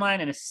sacred timeline.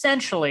 And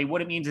essentially,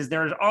 what it means is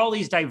there's all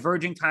these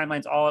diverging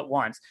timelines all at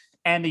once.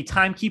 And the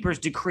timekeepers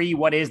decree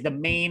what is the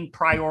main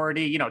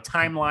priority,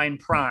 timeline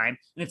prime.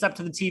 And it's up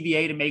to the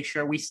TVA to make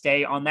sure we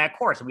stay on that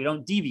course and we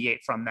don't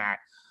deviate from that.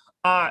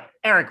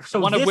 Eric, so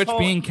one of which whole,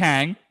 being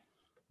Kang,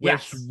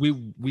 which yes,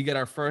 we get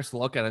our first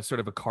look at as sort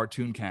of a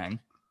cartoon Kang.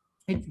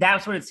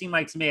 that's what it seemed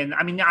like to me. And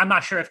I mean, I'm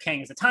not sure if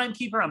Kang is a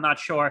timekeeper. I'm not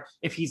sure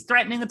if he's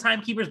threatening the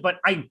timekeepers, but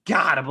I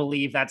gotta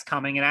believe that's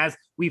coming. And as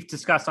we've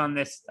discussed on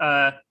this,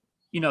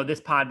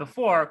 this pod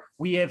before,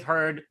 we have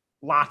heard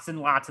lots and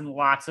lots and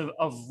lots of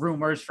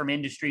rumors from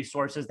industry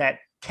sources that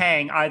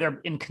Kang,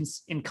 either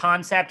in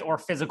concept or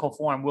physical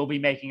form, will be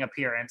making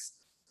appearance,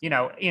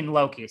 in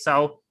Loki.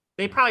 So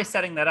they probably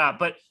setting that up.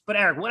 But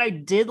Eric, what I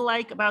did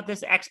like about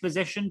this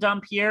exposition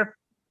dump here,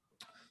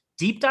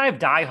 Deep Dive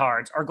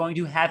diehards are going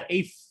to have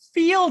a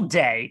field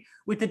day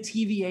with the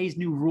TVA's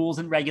new rules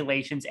and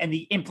regulations and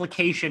the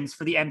implications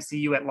for the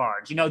MCU at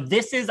large.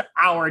 This is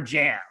our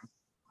jam.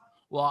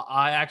 Well,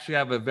 I actually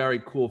have a very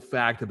cool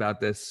fact about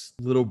this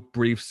little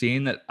brief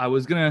scene that I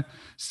was going to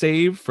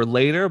save for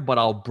later, but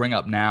I'll bring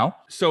up now.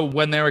 So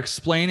when they're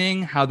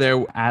explaining how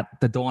they're at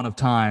the dawn of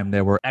time,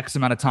 there were X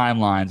amount of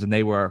timelines and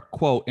they were,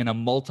 quote, in a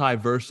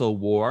multiversal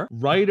war,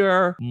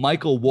 writer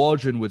Michael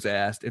Waldron was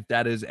asked if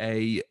that is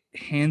a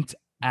hint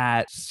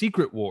at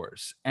Secret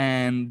Wars,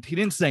 and he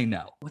didn't say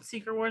no. What's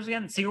Secret Wars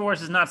again? Secret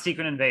Wars is not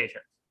Secret Invasion.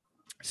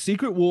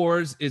 Secret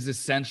Wars is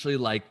essentially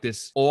like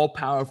this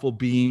all-powerful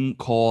being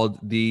called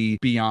the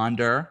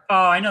Beyonder. Oh,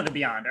 I know the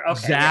Beyonder.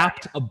 Okay.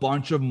 Zapped a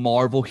bunch of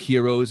Marvel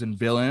heroes and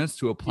villains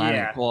to a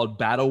planet called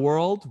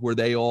Battleworld, where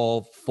they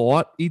all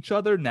fought each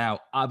other.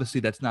 Now,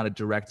 obviously, that's not a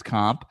direct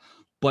comp,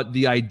 but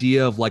the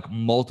idea of like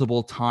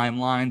multiple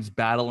timelines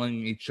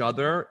battling each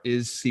other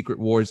is Secret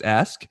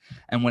Wars-esque.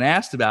 And when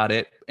asked about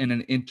it in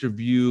an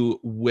interview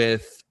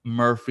with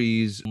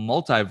Murphy's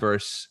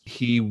Multiverse,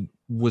 he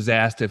was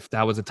asked if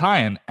that was a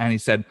tie-in, and he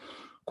said,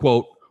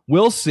 quote,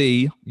 "We'll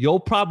see. You'll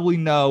probably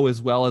know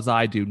as well as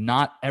I do.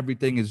 Not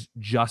everything is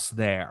just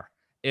there.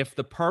 If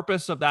the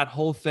purpose of that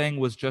whole thing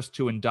was just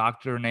to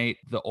indoctrinate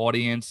the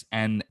audience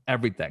and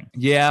everything,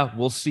 yeah,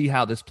 we'll see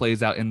how this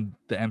plays out in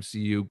the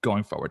MCU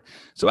going forward."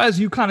 So as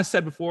you kind of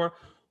said before,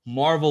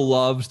 Marvel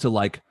loves to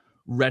like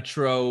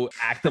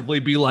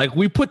retroactively be like,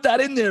 we put that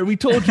in there. We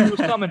told you it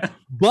was coming.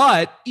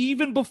 But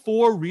even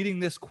before reading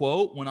this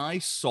quote, when I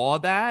saw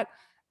that,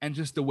 and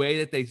just the way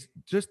that they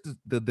just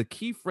the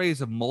key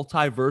phrase of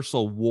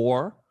multiversal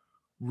war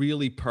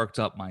really perked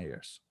up my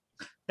ears.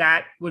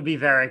 That would be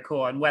very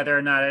cool. And whether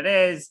or not it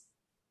is,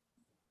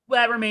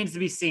 well, that remains to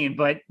be seen.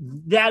 But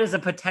that is a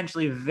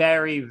potentially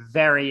very,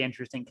 very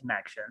interesting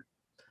connection.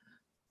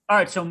 All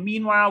right. So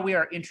meanwhile, we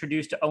are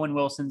introduced to Owen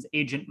Wilson's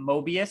agent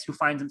Mobius, who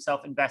finds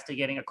himself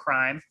investigating a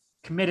crime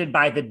committed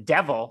by the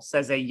devil,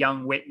 says a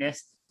young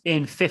witness,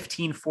 in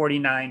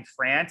 1549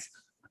 France.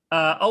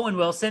 Owen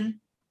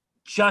Wilson,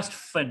 just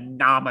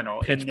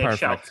phenomenal Pitch in this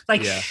perfect. show.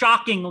 Like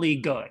shockingly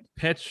good.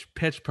 Pitch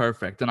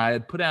perfect. And I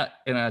had put out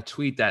in a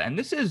tweet that, and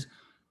this is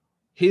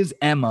his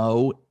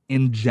MO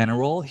in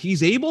general.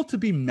 He's able to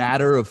be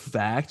matter of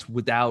fact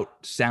without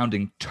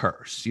sounding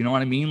terse. You know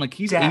what I mean? Like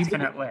he's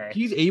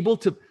able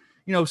to,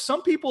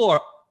 some people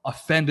are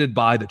offended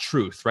by the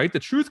truth, right? The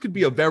truth could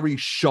be a very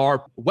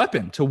sharp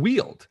weapon to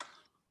wield.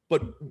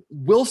 But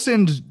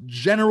Wilson's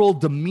general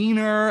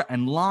demeanor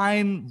and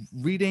line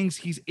readings,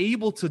 he's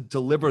able to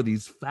deliver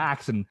these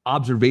facts and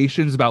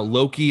observations about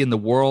Loki and the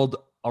world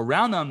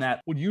around them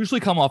that would usually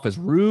come off as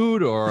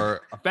rude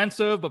or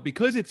offensive. But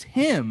because it's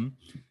him,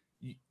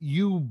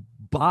 you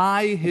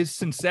buy his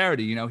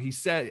sincerity. He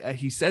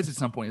says at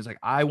some point, he's like,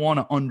 "I want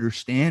to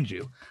understand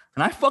you."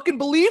 And I fucking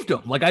believed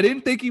him. Like, I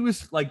didn't think he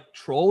was like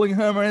trolling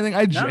him or anything.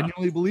 I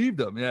genuinely believed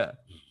him. Yeah.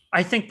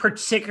 I think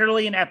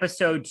particularly in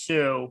episode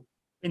 2,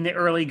 in the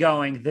early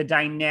going, the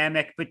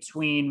dynamic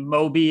between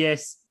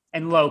Mobius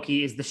and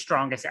Loki is the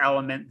strongest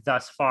element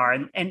thus far.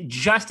 And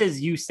just as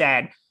you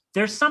said,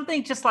 there's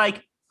something just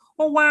like,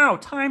 oh, wow,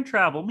 time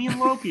travel, me and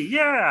Loki.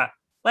 Yeah.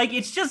 Like,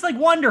 it's just like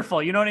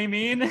wonderful. You know what I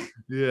mean?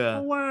 Yeah.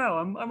 Oh, wow.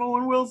 I'm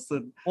Owen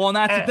Wilson. Well, and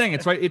that's the thing.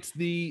 It's right. It's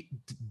the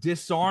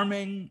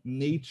disarming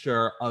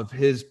nature of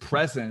his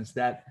presence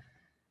that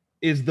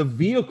is the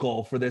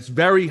vehicle for this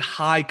very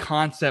high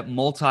concept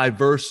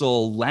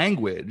multiversal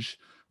language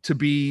to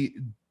be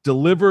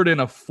delivered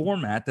in a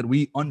format that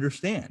we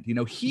understand.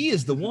 He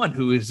is the one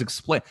who is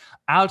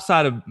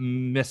outside of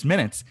Miss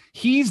Minutes.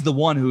 He's the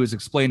one who is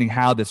explaining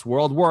how this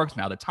world works,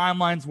 and how the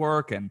timelines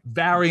work, and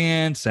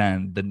variants,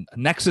 and the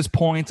nexus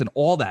points, and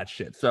all that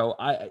shit. So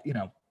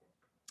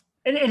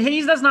And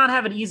he does not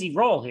have an easy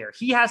role here.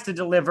 He has to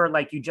deliver,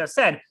 like you just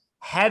said,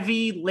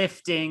 heavy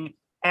lifting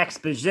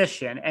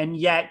exposition, and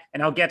yet,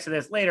 and I'll get to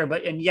this later,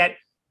 and yet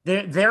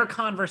their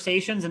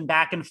conversations and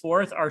back and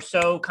forth are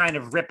so kind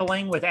of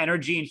rippling with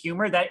energy and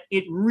humor that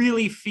it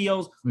really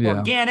feels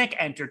organic,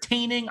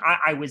 entertaining.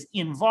 I was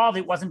involved.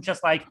 It wasn't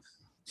just like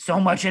so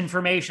much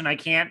information I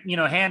can't,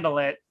 handle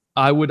it.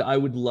 I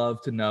would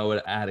love to know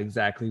at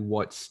exactly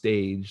what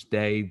stage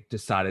they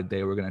decided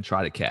they were going to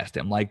try to cast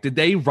him. Like, did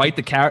they write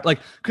the character? Like,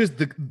 because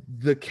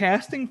the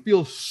casting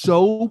feels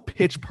so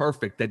pitch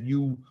perfect that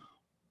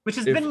which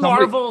has been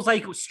Marvel's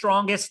like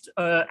strongest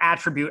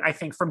attribute, I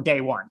think, from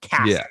day one.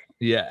 Casting.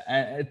 Yeah.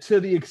 And to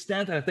the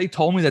extent that if they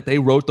told me that they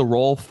wrote the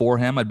role for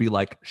him, I'd be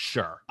like,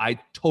 sure, I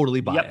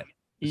totally buy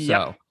it.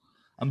 So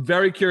I'm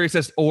very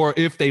curious or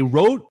if they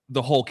wrote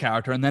the whole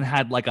character and then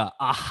had like a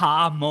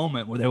aha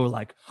moment where they were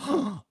like,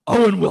 oh,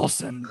 Owen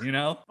Wilson,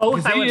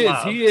 Both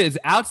he is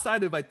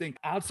outside of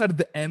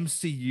the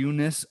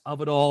MCU-ness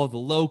of it all, the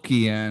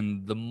Loki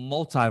and the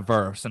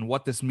multiverse and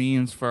what this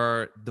means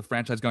for the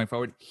franchise going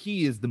forward.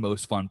 He is the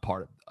most fun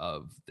part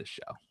of the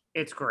show.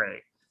 It's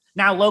great.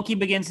 Now, Loki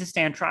begins to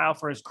stand trial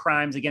for his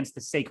crimes against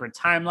the sacred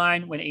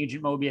timeline when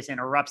Agent Mobius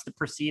interrupts the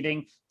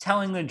proceeding,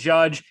 telling the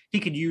judge he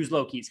could use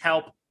Loki's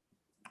help.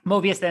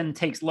 Mobius then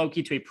takes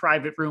Loki to a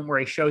private room where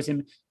he shows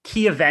him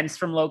key events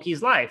from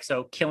Loki's life.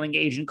 So killing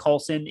Agent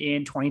Coulson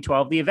in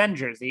 2012, the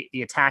Avengers, the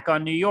attack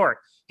on New York,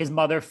 his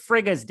mother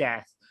Frigga's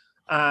death,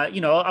 a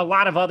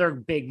lot of other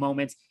big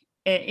moments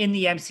in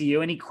the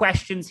MCU. And he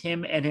questions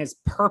him and his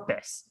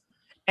purpose.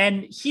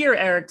 And here,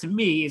 Eric, to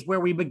me, is where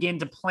we begin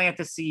to plant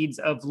the seeds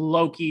of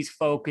Loki's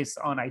focus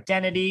on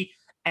identity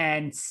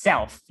and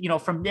self.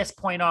 From this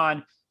point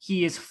on,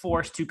 he is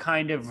forced to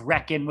kind of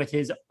reckon with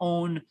his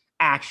own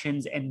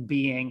actions and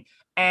being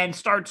and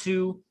start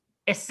to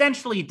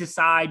essentially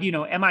decide,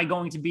 am I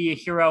going to be a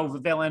hero, a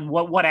villain?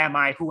 What am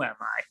I? Who am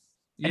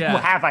I? And who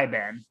have I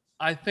been?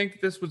 I think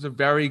this was a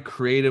very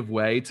creative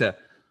way to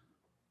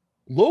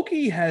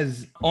Loki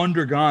has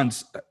undergone,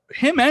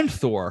 him and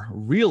Thor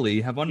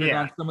really have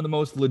undergone some of the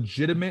most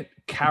legitimate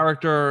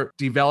character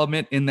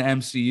development in the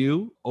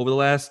MCU over the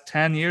last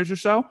 10 years or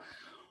so.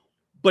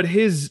 But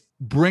his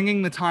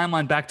bringing the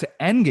timeline back to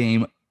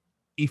Endgame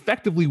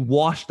effectively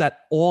washed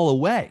that all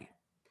away.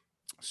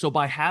 So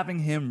by having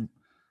him,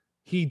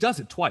 he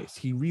does it twice.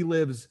 He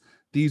relives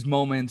these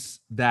moments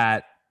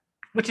that...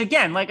 Which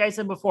again, like I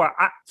said before,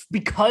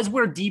 because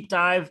we're deep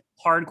dive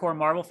hardcore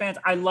Marvel fans,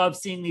 I love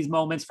seeing these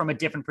moments from a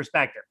different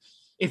perspective.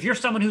 If you're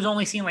someone who's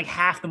only seen like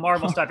half the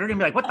Marvel stuff, you're going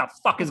to be like, what the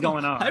fuck is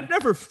going on? I've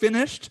never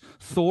finished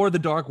Thor: The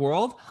Dark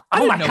World.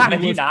 Oh my God,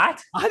 have you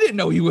not? I didn't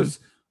know he was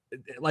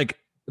like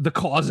the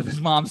cause of his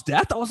mom's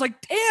death. I was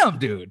like, damn,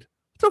 dude,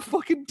 it's a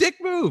fucking dick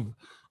move.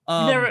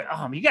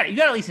 You got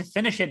at least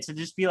finish it to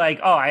just be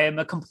like, oh, I am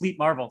a complete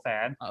Marvel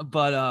fan.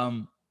 But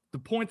the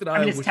point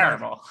that it's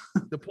terrible.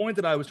 The point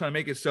that I was trying to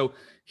make is so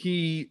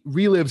he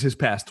relives his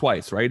past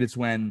twice, right? It's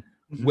when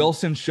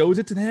Wilson shows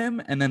it to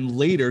him, and then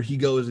later he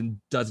goes and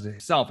does it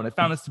himself. And I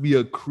found this to be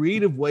a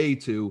creative way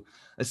to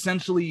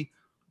essentially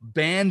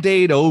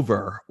band-aid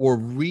over or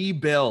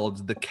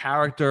rebuild the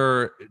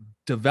character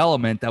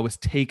development that was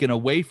taken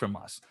away from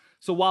us.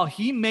 So while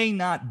he may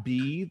not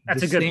be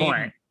That's a good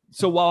point.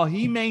 So while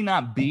he may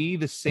not be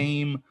the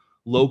same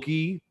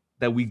Loki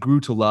that we grew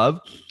to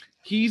love,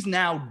 he's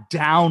now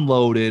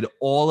downloaded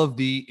all of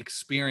the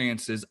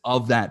experiences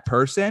of that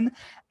person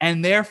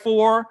and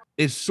therefore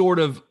is sort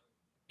of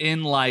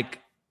in like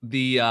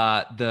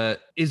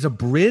is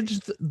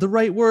abridged the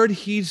right word?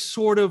 He's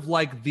sort of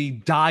like the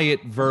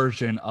diet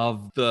version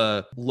of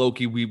the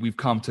Loki we've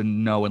come to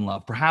know and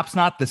love. Perhaps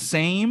not the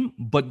same,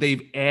 but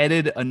they've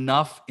added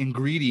enough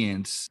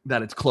ingredients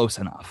that it's close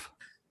enough.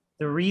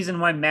 The reason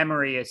why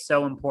memory is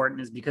so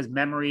important is because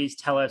memories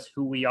tell us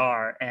who we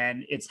are,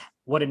 and it's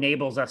what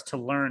enables us to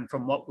learn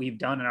from what we've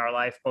done in our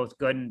life, both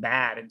good and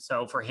bad. And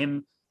so for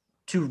him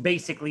to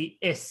basically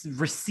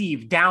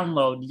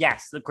download,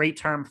 yes, the great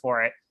term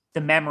for it, the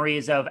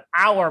memories of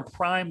our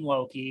prime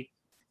Loki,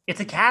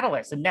 it's a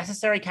catalyst, a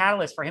necessary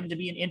catalyst for him to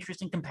be an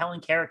interesting, compelling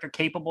character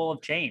capable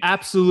of change.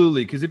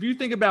 Absolutely. Because if you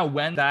think about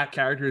when that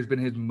character has been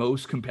his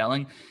most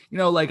compelling,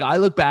 like I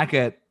look back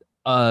at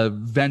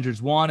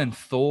Avengers 1 and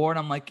Thor, and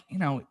I'm like,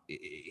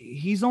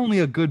 he's only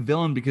a good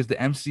villain because the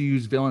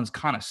MCU's villains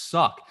kind of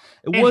suck.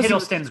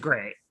 Hiddleston's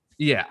great.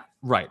 Yeah,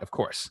 right, of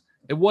course.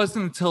 It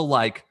wasn't until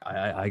like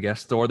I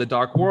guess Thor: The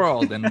Dark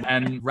World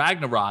and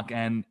Ragnarok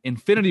and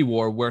Infinity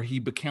War where he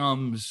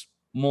becomes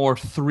more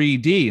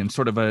 3D and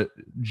sort of a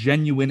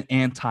genuine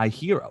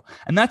anti-hero.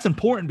 And that's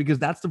important because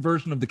that's the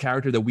version of the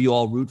character that we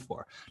all root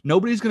for.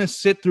 Nobody's going to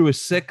sit through a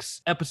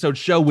 6-episode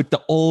show with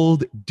the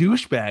old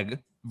douchebag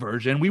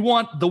version. We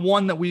want the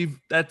one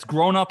that's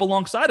grown up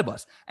alongside of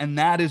us. And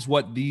that is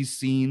what these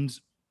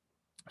scenes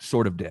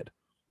sort of did.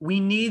 We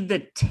need the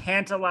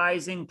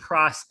tantalizing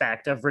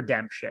prospect of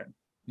redemption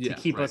to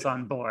keep us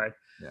on board.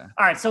 Yeah.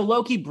 All right. So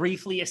Loki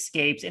briefly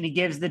escapes and he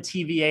gives the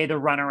TVA the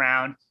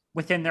runaround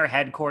within their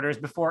headquarters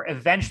before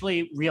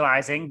eventually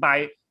realizing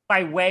by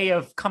way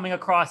of coming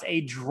across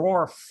a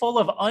drawer full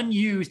of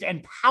unused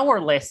and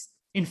powerless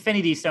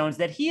Infinity Stones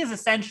that he is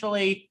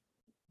essentially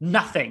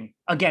nothing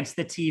against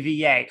the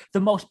TVA.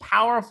 The most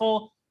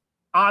powerful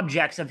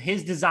objects of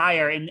his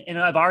desire in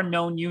of our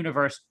known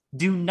universe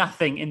do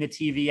nothing in the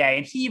TVA.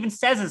 And he even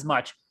says as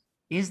much.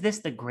 Is this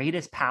the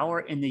greatest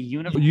power in the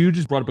universe? You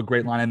just brought up a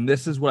great line, and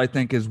this is what I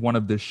think is one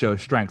of the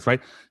show's strengths, right?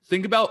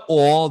 Think about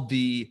all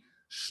the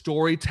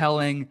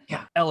storytelling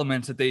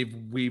elements that they've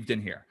weaved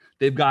in here.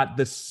 They've got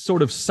this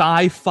sort of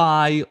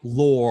sci-fi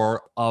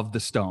lore of the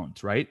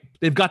stones, right?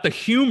 They've got the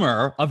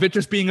humor of it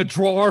just being a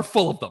drawer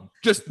full of them.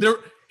 Just there,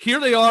 here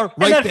they are,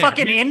 right and then there.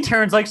 Fucking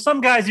interns, like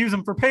some guys use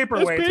them for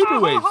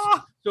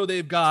paperweights. So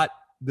they've got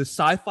the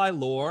sci-fi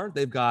lore,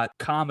 they've got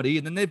comedy,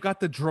 and then they've got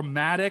the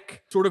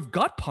dramatic sort of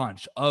gut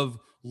punch of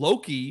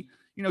Loki.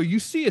 You know, you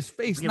see his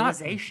face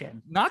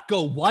not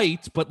go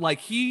white, but like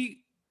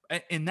he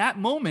in that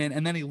moment,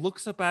 and then he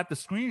looks up at the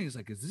screen and he's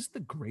like, is this the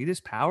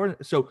greatest power?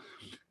 So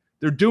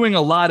they're doing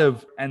a lot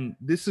of, and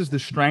this is the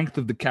strength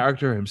of the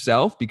character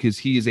himself, because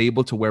he is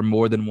able to wear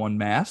more than one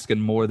mask and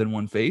more than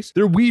one face.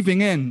 They're weaving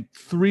in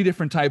 3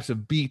 different types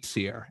of beats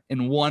here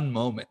in one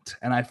moment.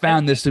 And I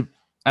found this to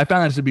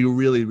be a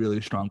really, really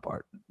strong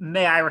part.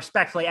 May I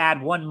respectfully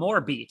add one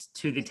more beat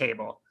to the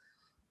table?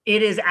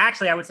 It is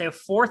actually, I would say, a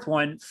 4th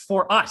one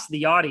for us,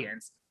 the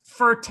audience.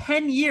 For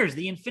 10 years,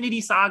 the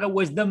Infinity Saga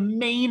was the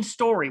main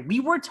story. We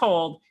were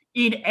told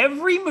in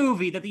every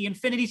movie that the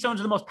Infinity Stones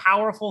are the most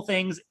powerful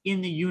things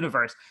in the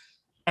universe.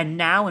 And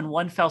now in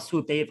one fell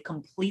swoop, they have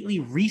completely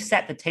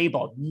reset the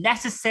table,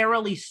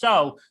 necessarily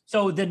so.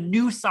 So the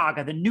new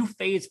saga, the new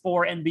Phase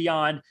 4 and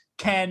beyond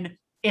can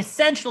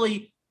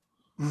essentially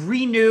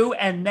renew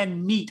and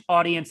then meet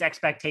audience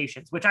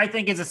expectations, which I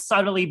think is a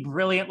subtly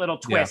brilliant little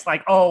twist.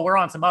 Like, oh, we're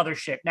on some other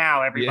shit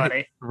now, everybody.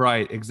 Yeah,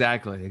 right.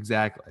 Exactly.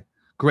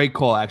 Great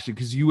call, actually,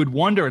 because you would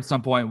wonder at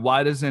some point,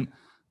 why doesn't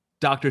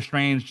Doctor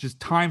Strange just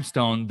time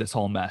stone this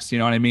whole mess? You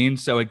know what I mean?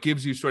 So it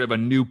gives you sort of a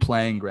new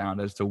playing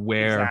ground as to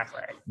where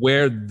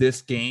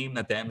this game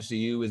that the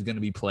MCU is going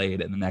to be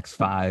played in the next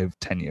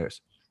 5-10 years.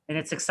 And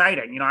it's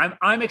exciting. You know,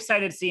 I'm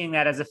excited seeing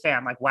that as a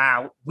fan. Like,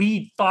 wow,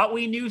 we thought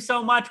we knew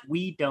so much.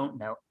 We don't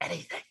know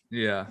anything.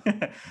 Yeah.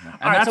 And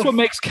that's what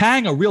makes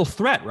Kang a real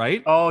threat,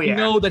 right? Oh, yeah. You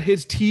know that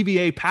his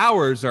TVA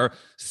powers are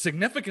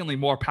significantly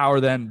more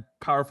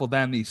powerful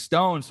than these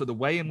stones. So the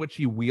way in which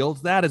he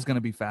wields that is going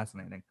to be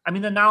fascinating. I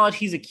mean, the knowledge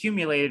he's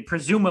accumulated,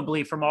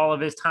 presumably from all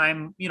of his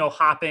time, you know,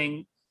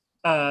 hopping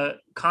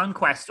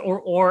conquests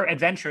or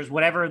adventures,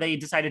 whatever they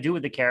decide to do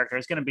with the character,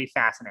 is going to be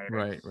fascinating.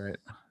 Right.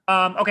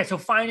 Okay, so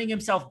finding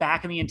himself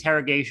back in the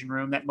interrogation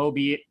room that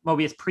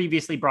Mobius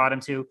previously brought him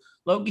to,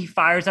 Loki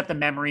fires up the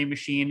memory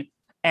machine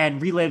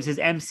and relives his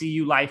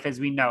MCU life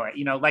as we know it.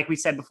 You know, like we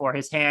said before,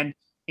 his hand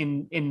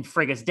in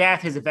Frigga's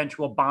death, his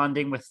eventual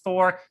bonding with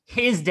Thor,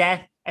 his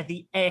death at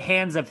the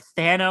hands of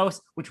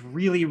Thanos, which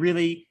really,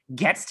 really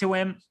gets to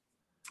him.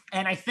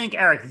 And I think,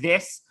 Eric,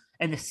 this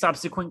and the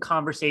subsequent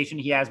conversation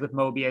he has with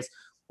Mobius,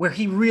 where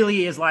he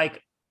really is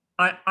like,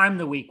 I'm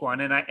the weak one,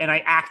 and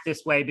I act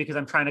this way because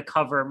I'm trying to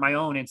cover my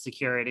own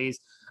insecurities.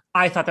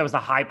 I thought that was the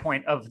high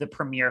point of the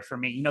premiere for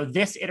me. You know,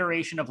 this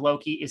iteration of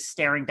Loki is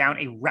staring down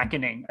a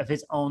reckoning of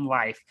his own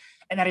life.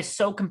 And that is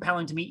so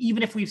compelling to me,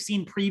 even if we've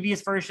seen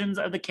previous versions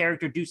of the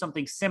character do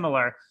something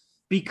similar,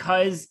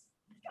 because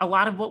a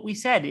lot of what we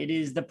said, it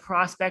is the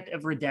prospect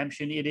of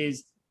redemption. It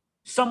is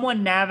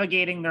someone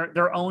navigating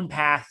their own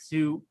path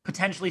to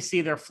potentially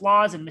see their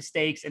flaws and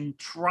mistakes and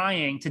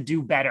trying to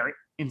do better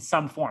in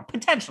some form.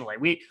 Potentially.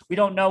 We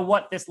don't know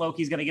what this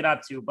Loki's going to get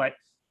up to, but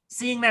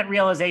seeing that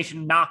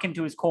realization knock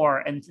into his core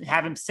and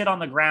have him sit on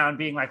the ground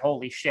being like,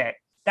 holy shit,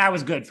 that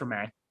was good for me.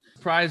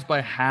 Surprised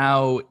by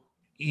how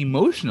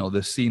emotional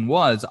this scene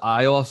was.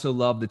 I also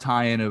love the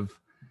tie-in of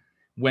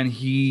when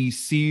he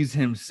sees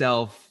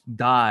himself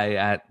die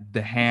at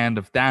the hand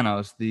of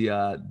Thanos, the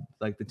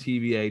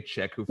TVA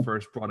chick who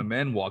first brought him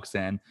in walks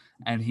in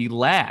and he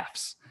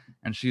laughs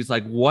and she's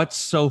like, what's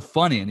so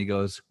funny? And he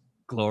goes,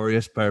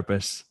 glorious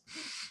purpose.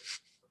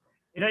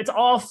 You know, it's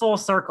all full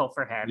circle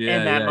for him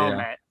in that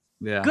moment.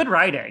 Yeah. Good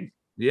writing.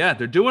 Yeah,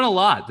 they're doing a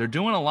lot. They're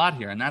doing a lot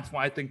here. And that's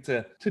why I think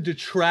to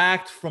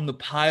detract from the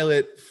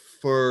pilot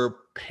for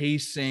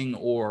pacing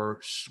or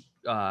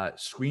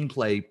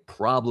screenplay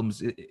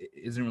problems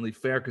isn't really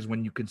fair, because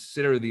when you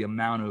consider the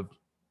amount of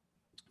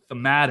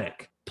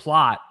thematic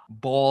plot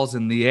balls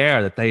in the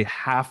air that they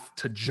have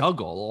to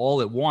juggle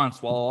all at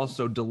once while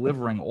also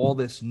delivering all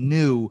this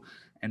new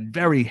and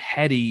very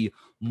heady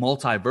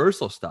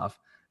multiversal stuff,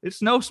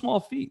 it's no small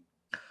feat.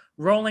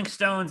 Rolling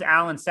Stone's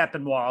Alan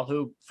Sepinwall,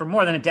 who for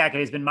more than a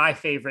decade has been my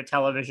favorite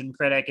television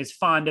critic, is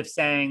fond of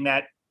saying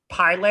that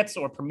pilots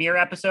or premiere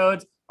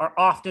episodes are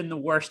often the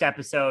worst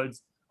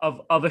episodes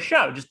of a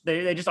show.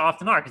 They just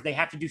often are, because they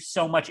have to do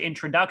so much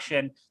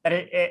introduction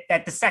that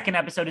that the second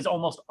episode is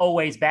almost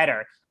always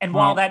better. And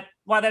while that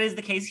is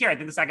the case here, I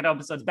think the second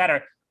episode's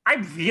better. I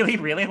really,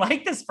 really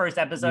like this first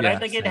episode. Yeah, I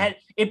think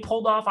it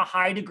pulled off a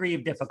high degree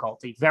of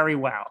difficulty very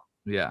well.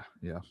 Yeah.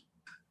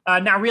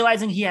 Now,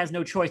 realizing he has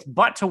no choice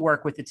but to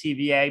work with the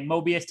TVA,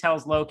 Mobius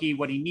tells Loki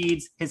what he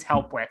needs his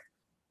help with: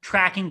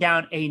 tracking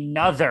down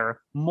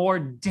another, more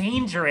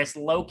dangerous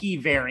Loki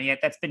variant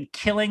that's been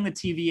killing the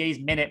TVA's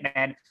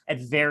Minutemen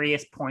at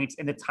various points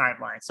in the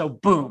timeline. So,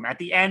 boom, at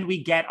the end,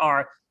 we get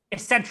our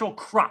essential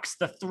crux,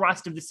 the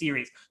thrust of the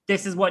series.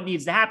 This is what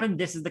needs to happen.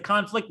 This is the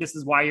conflict. This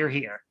is why you're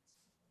here.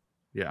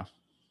 Yeah.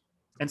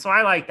 And so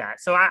I like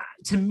that. So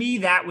to me,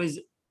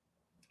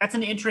 that's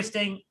an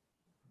interesting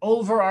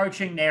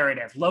overarching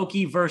narrative,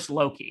 Loki versus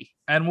Loki.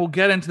 And we'll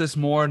get into this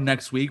more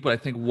next week, but I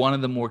think one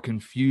of the more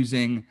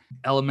confusing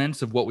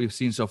elements of what we've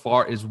seen so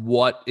far is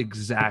what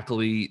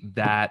exactly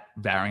that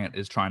variant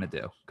is trying to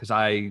do. Because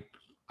I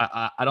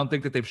don't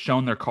think that they've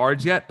shown their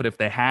cards yet, but if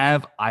they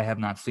have, I have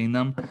not seen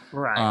them.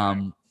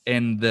 Right.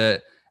 In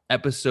the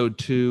episode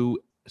 2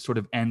 sort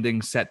of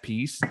ending set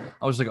piece,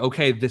 I was like,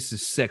 okay, this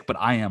is sick, but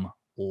I am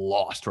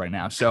lost right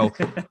now. So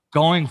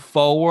going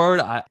forward,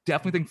 I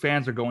definitely think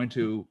fans are going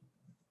to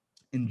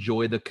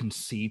enjoy the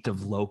conceit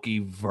of Loki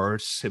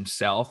versus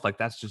himself. Like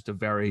that's just a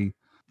very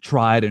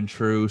tried and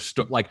true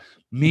like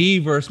me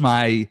versus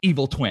my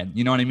evil twin.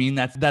 You know what I mean?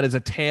 That is a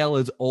tale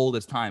as old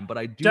as time. But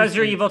I do. Does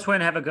your evil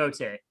twin have a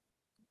goatee?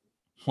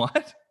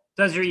 What?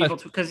 Does your evil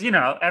twin? Because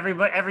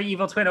every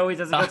evil twin always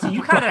has a goatee.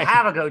 You kind of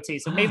have a goatee,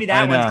 so maybe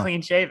that one's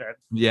clean shaven.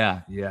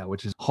 Yeah,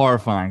 which is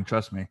horrifying.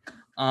 Trust me.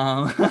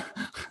 But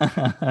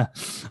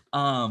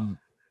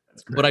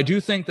I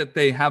do think that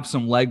they have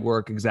some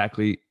legwork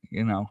exactly,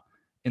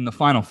 in the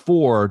final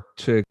 4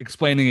 to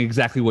explaining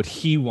exactly what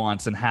he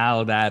wants and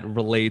how that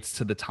relates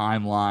to the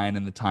timeline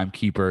and the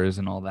timekeepers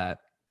and all that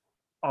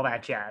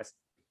jazz.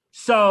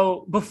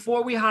 So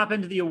before we hop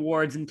into the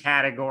awards and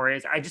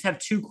categories, I just have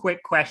 2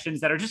 quick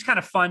questions that are just kind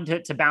of fun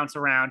to bounce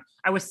around.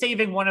 I was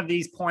saving one of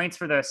these points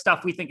for the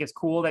stuff we think is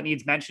cool that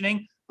needs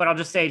mentioning, but I'll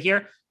just say it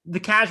here. The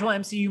casual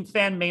MCU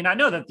fan may not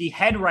know that the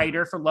head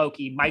writer for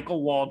Loki,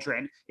 Michael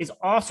Waldron, is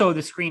also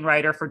the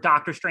screenwriter for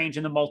Doctor Strange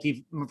in the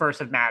Multiverse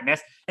of Madness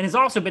and has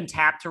also been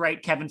tapped to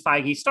write Kevin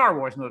Feige's Star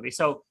Wars movie.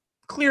 So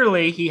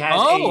clearly he has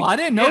I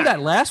didn't know that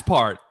last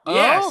part.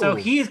 Yeah, so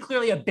he is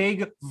clearly a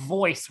big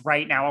voice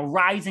right now, a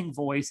rising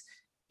voice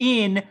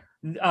in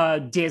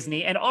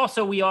Disney. And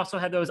also we also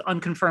had those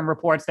unconfirmed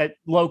reports that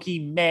Loki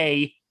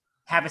may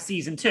have a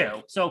season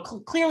 2. So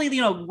clearly,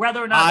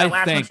 whether or not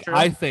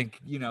I think,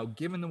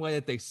 given the way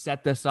that they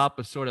set this up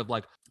as sort of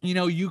like,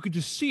 you could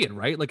just see it,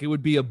 right? Like it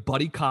would be a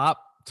buddy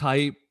cop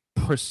type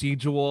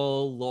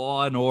procedural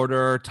Law and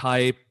Order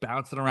type,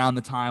 bouncing around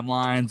the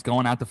timelines,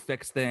 going out to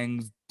fix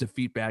things,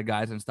 defeat bad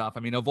guys and stuff. I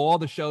mean, of all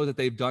the shows that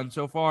they've done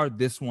so far,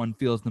 this one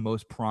feels the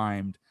most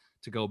primed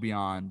to go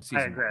beyond season.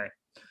 I agree.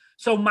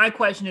 So my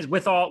question is,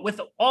 with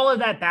all of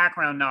that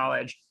background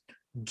knowledge,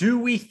 do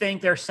we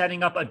think they're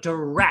setting up a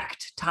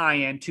direct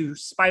tie-in to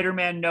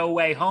Spider-Man No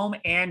Way Home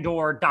and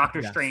or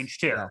Doctor Strange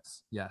 2?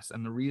 Yes.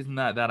 And the reason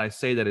that I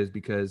say that is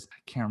because I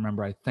can't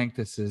remember. I think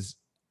this is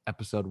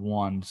episode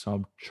 1, so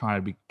I'm trying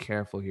to be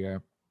careful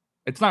here.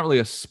 It's not really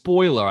a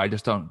spoiler. I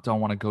just don't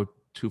want to go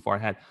too far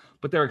ahead.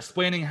 But they're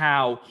explaining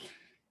how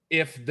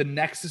if the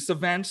Nexus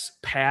events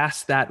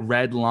pass that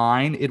red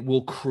line, it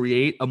will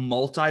create a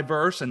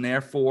multiverse and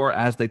therefore,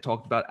 as they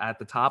talked about at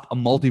the top, a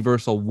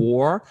multiversal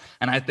war.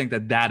 And I think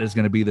that is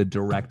going to be the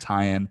direct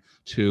tie-in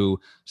to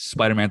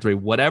Spider-Man 3.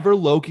 Whatever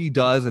Loki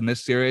does in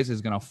this series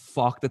is going to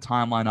fuck the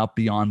timeline up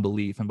beyond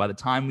belief. And by the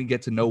time we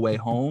get to No Way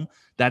Home,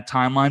 that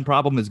timeline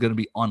problem is going to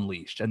be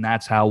unleashed. And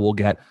that's how we'll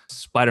get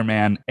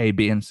Spider-Man A,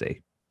 B, and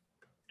C.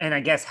 And I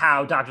guess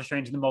how Doctor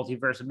Strange in the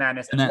Multiverse of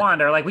Madness and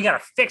Wanda are like, we got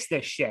to fix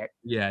this shit.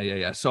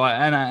 Yeah. So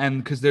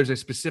and because there's a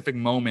specific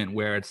moment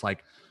where it's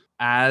like,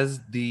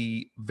 as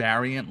the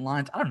variant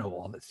lines, I don't know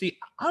all this. See,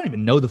 I don't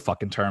even know the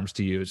fucking terms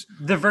to use.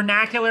 The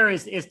vernacular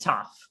is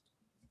tough.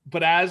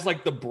 But as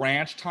like the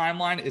branch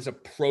timeline is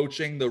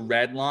approaching the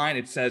red line,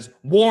 it says,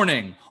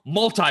 warning,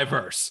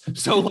 multiverse.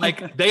 So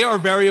like they are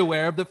very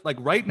aware of like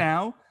right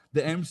now,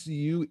 the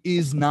MCU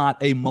is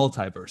not a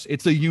multiverse.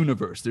 It's a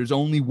universe. There's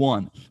only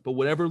one. But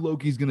whatever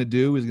Loki's going to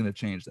do is going to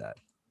change that.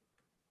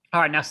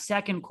 All right. Now,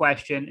 second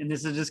question, and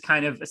this is just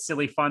kind of a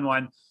silly, fun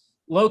one.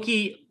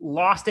 Loki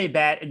lost a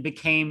bet and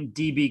became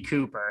DB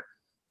Cooper.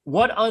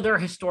 What other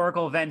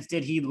historical events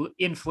did he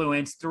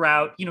influence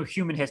throughout,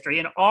 human history?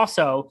 And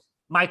also,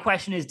 my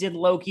question is, did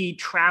Loki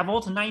time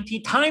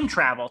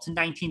travel to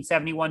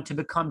 1971 to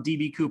become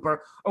DB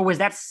Cooper? Or was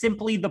that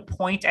simply the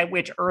point at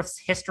which Earth's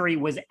history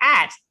was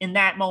at in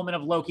that moment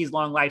of Loki's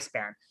long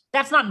lifespan?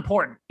 That's not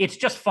important. It's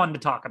just fun to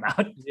talk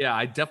about. Yeah,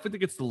 I definitely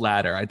think it's the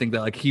latter. I think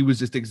that like he was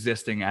just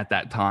existing at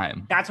that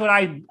time. That's what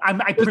I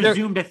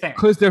presume to think.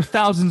 Because they're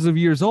thousands of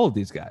years old,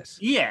 these guys.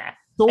 Yeah.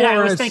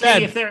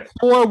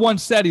 Thor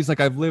once said, he's like,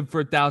 I've lived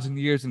for 1,000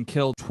 years and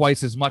killed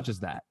twice as much as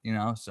that,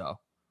 so.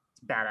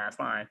 Badass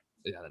line.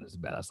 Yeah, that is a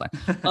badass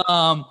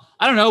line.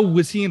 I don't know.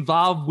 Was he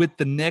involved with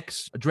the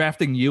Knicks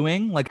drafting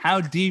Ewing? Like,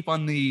 how deep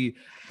on the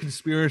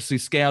conspiracy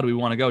scale do we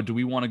want to go? Do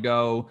we want to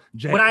go?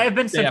 Would I have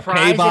been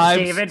surprised if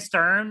David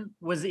Stern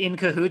was in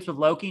cahoots with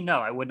Loki? No,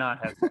 I would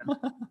not have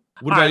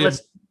been.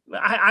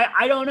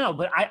 I don't know,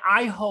 but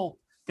I hope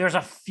there's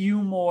a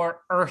few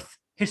more Earth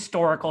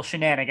historical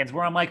shenanigans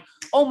where I'm like,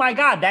 oh my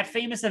God, that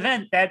famous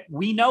event that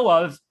we know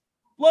of,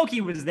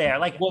 Loki was there.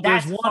 Like,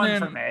 that's fun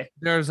for me.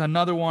 There's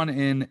another one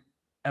in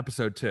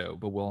episode 2,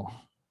 but we'll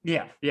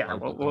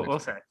we'll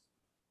say.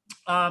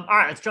 All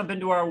right, let's jump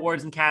into our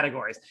awards and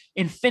categories.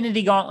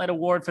 Infinity Gauntlet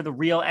Award for the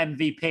real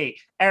MVP.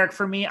 Eric,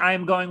 for me, I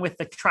am going with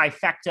the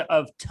trifecta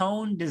of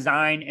tone,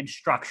 design, and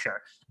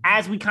structure.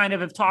 As we kind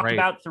of have talked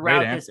about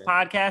throughout this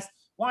podcast,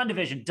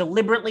 WandaVision,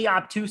 deliberately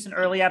obtuse in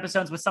early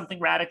episodes with something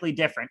radically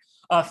different.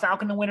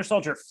 Falcon and Winter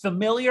Soldier,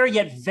 familiar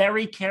yet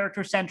very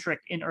character-centric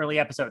in early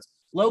episodes.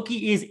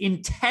 Loki is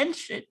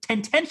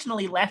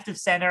intentionally left of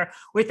center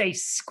with a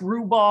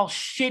screwball,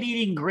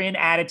 shit-eating grin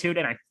attitude,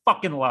 and I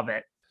fucking love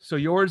it. So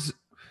yours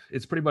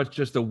is pretty much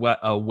just a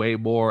way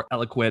more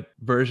eloquent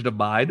version of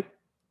mine.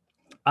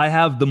 I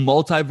have the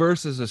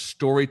multiverse as a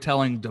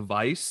storytelling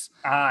device.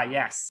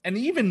 Yes. And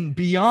even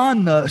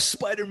beyond the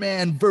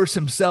Spider-Man verse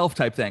himself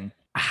type thing,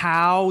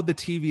 how the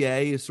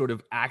TVA is sort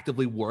of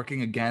actively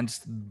working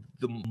against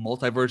the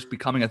multiverse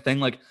becoming a thing.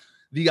 Like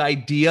the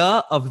idea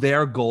of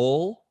their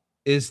goal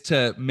is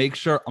to make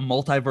sure a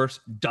multiverse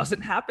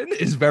doesn't happen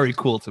is very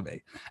cool to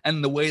me.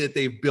 And the way that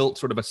they've built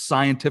sort of a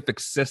scientific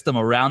system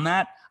around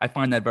that, I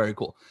find that very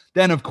cool.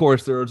 Then, of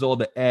course, there's all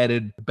the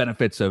added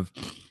benefits of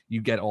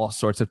you get all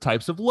sorts of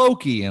types of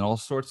Loki and all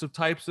sorts of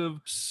types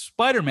of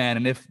Spider-Man.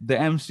 And if the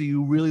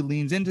MCU really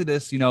leans into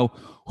this,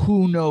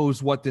 who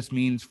knows what this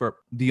means for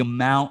the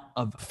amount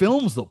of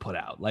films they'll put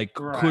out. Like,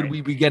 Could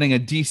we be getting a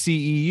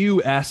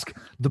DCEU-esque,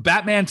 the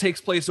Batman takes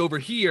place over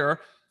here,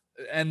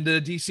 and the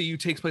DCU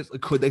takes place,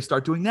 could they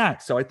start doing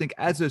that? So I think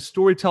as a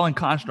storytelling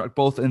construct,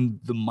 both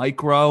in the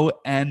micro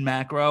and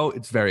macro,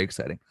 it's very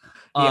exciting.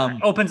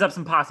 Opens up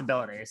some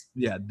possibilities.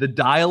 Yeah, the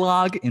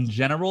dialogue in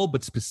general,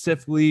 but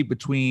specifically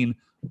between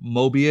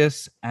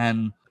Mobius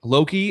and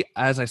Loki,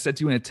 as I said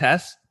to you in a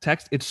text,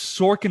 it's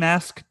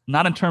Sorkin-esque,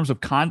 not in terms of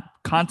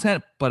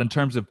content, but in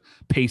terms of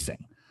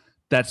pacing.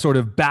 That sort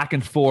of back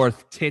and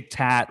forth,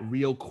 tit-tat,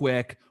 real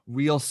quick,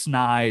 real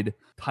snide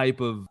type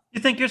of.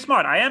 You think you're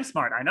smart? I am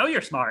smart. I know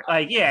you're smart.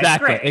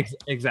 Exactly,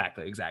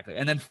 exactly.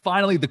 And then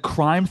finally, the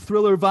crime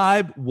thriller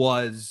vibe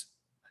was.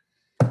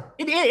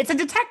 It's a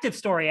detective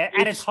story at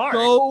its heart.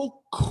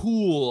 So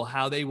cool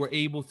how they were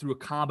able, through a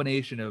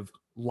combination of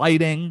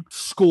lighting,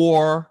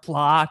 score,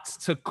 plots,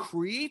 to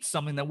create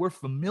something that we're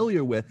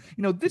familiar with.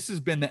 This has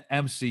been the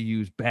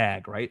MCU's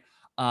bag, right?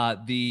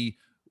 The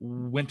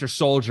Winter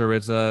Soldier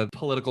is a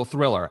political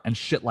thriller and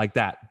shit like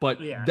that. But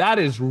that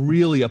is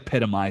really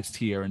epitomized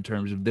here in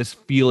terms of this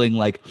feeling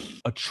like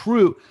a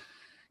true,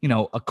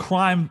 a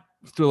crime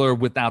thriller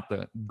without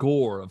the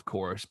gore, of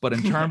course. But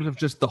in terms of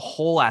just the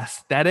whole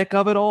aesthetic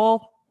of it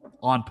all,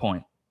 on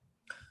point.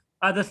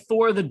 The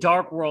Thor: The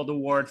Dark World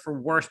Award for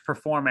worst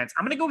performance.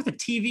 I'm going to go with the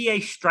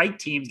TVA strike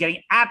teams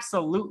getting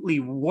absolutely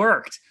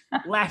worked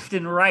left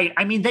and right.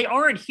 I mean, they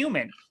aren't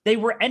human.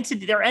 They're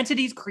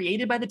entities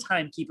created by the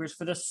Timekeepers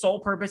for the sole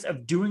purpose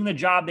of doing the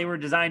job they were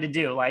designed to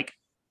do. Like,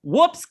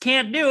 whoops,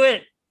 can't do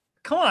it.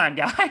 Come on,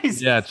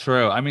 guys. Yeah,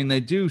 true. I mean,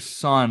 they do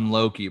son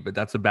Loki, but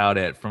that's about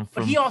it.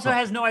 But he also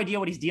has no idea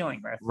what he's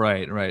dealing with.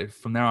 Right.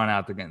 From there on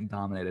out, they're getting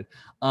dominated.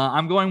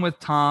 I'm going with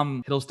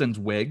Tom Hiddleston's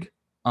wig.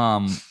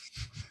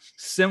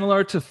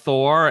 Similar to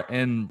Thor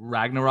in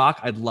Ragnarok,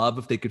 I'd love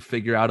if they could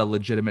figure out a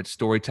legitimate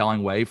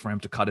storytelling way for him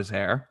to cut his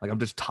hair. Like, I'm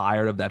just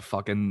tired of that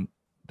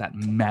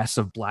mess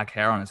of black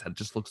hair on his head. It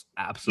just looks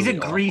absolutely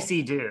He's a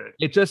greasy dude.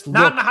 It just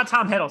not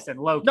Tom Hiddleston,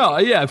 Loki. No,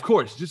 yeah, of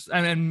course.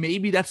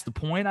 Maybe that's the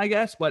point, I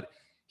guess, but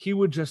he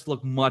would just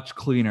look much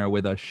cleaner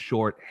with a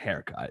short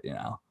haircut,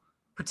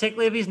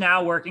 Particularly if he's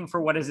now working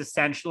for what is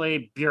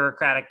essentially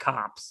bureaucratic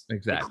cops.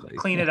 Exactly.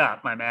 Clean it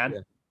up, my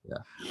man. Yeah.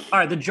 All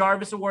right, the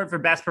Jarvis Award for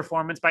best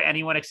performance by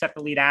anyone except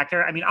the lead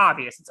actor. I mean,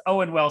 obvious. It's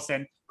Owen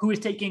Wilson, who is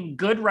taking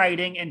good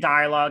writing and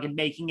dialogue and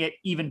making it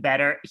even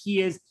better.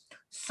 He is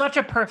such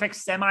a perfect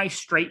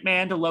semi-straight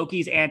man to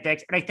Loki's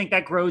antics, and I think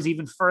that grows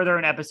even further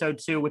in episode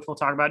 2, which we'll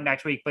talk about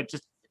next week, but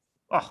just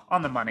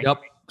on the money.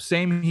 Yep,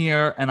 same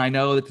here, and I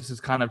know that this is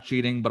kind of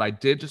cheating, but I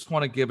did just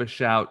want to give a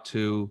shout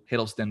to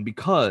Hiddleston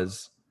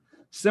because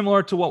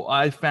similar to what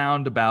I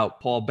found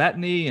about Paul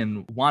Bettany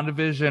and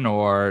WandaVision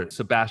or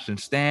Sebastian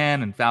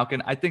Stan and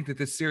Falcon, I think that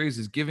this series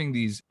is giving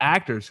these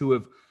actors who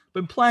have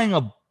been playing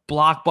a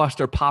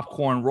blockbuster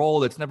popcorn role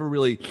that's never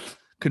really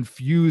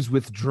confused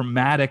with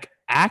dramatic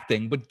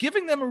acting, but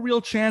giving them a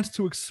real chance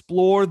to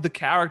explore the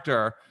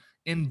character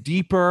in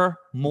deeper,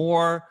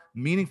 more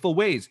meaningful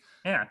ways.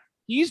 Yeah.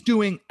 He's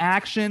doing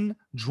action,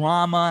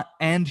 drama,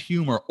 and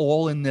humor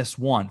all in this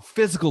one.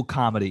 Physical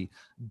comedy,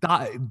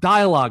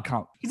 dialogue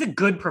comedy. He's a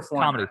good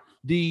performer.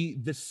 Comedy.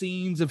 The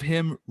scenes of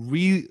him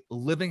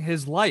reliving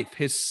his life,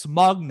 his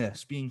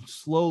smugness being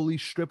slowly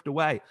stripped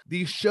away.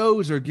 These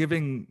shows are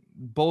giving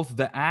both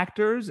the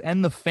actors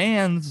and the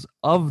fans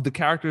of the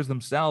characters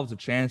themselves a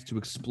chance to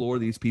explore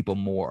these people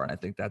more. And I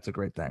think that's a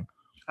great thing.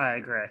 I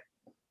agree.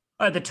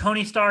 The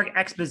Tony Stark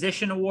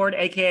Exposition Award,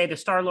 aka the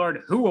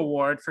Star-Lord Who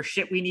Award for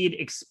shit we need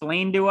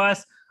explained to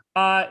us.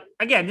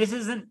 Again, this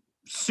isn't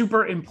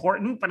super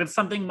important, but it's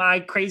something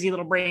my crazy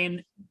little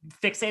brain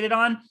fixated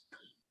on.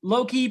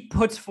 Loki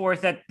puts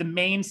forth that the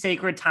main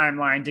sacred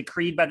timeline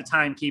decreed by the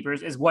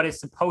Timekeepers is what is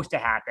supposed to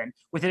happen,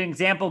 with an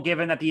example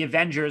given that the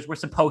Avengers were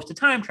supposed to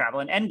time travel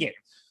in Endgame.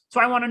 So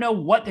I want to know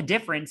what the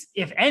difference,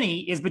 if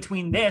any, is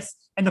between this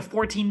and the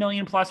 14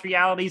 million plus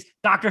realities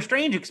Doctor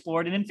Strange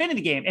explored in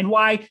Infinity Game, and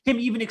why him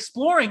even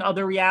exploring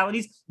other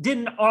realities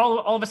didn't all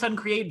of a sudden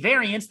create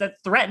variants that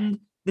threatened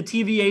the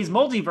TVA's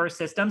multiverse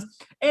systems.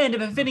 And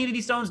if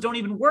Infinity Stones don't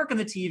even work in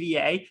the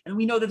TVA, and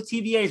we know that the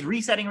TVA is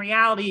resetting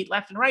reality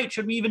left and right,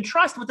 should we even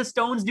trust what the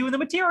stones do in the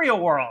material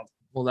world?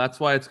 Well, that's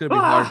why it's going to be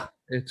hard.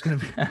 It's going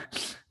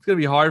to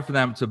be hard for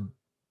them to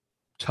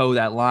toe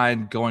that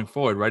line going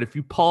forward, right? If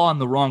you pull on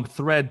the wrong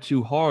thread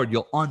too hard,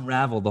 you'll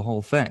unravel the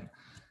whole thing.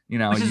 You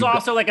know, which is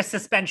also like a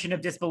suspension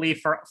of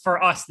disbelief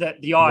for us,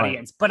 the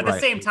audience. Right, but at the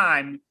same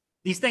time,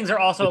 these things are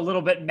also a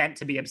little bit meant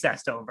to be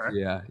obsessed over.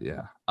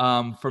 Yeah.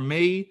 For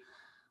me,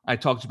 I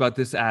talked about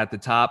this at the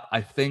top. I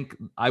think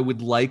I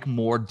would like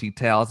more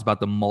details about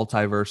the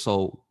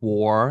multiversal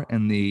war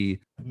in the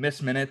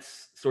Miss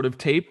Minutes sort of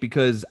tape,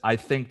 because I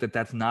think that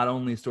that's not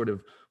only sort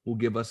of will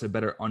give us a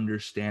better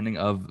understanding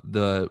of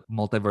the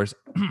multiverse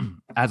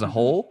as a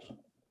whole,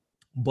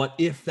 but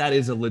if that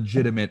is a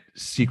legitimate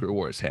Secret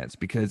Wars heads,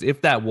 because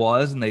if that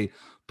was, and they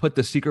put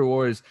the Secret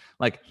Wars,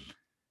 like,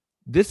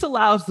 this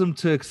allows them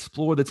to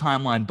explore the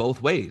timeline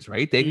both ways,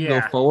 right? They can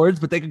go forwards,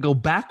 but they can go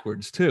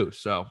backwards too.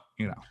 So,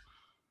 you know.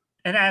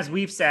 And as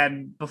we've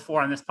said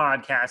before on this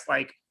podcast,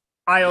 like,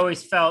 I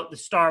always felt the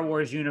Star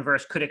Wars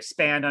universe could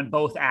expand on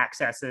both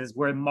accesses,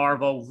 where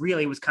Marvel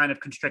really was kind of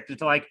constricted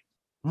to like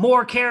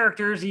more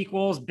characters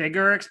equals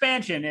bigger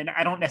expansion. And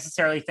I don't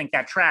necessarily think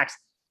that tracks.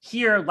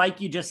 Here,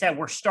 like you just said,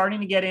 we're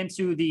starting to get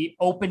into the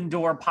open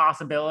door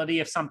possibility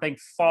of something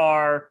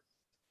far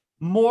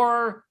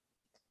more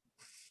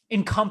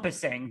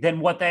encompassing than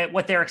what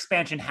their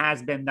expansion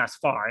has been thus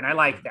far. And I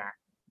like that.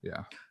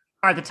 Yeah.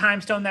 All right, the Time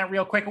Stone That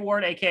Real Quick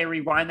Award, aka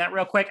Rewind That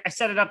Real Quick. I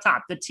said it up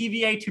top. The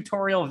TVA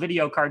tutorial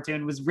video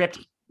cartoon was ripped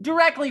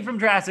directly from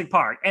Jurassic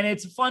Park, and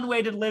it's a fun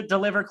way to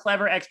deliver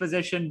clever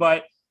exposition,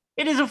 but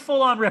it is a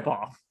full-on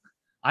ripoff.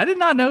 I did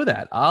not know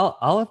that.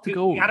 I'll have to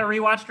go. You got to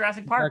rewatch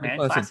Jurassic Park, man.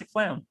 Classic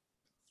film.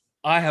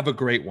 I have a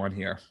great one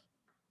here.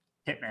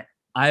 Hit me.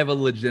 I have a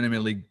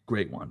legitimately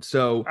great one.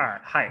 So all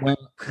right,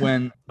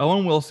 when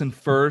Owen Wilson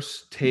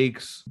first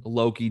takes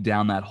Loki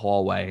down that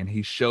hallway and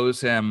he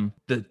shows him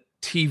the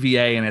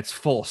TVA in its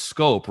full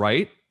scope,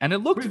 right? And it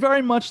looked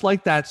very much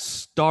like that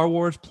Star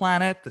Wars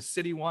planet, the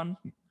city one.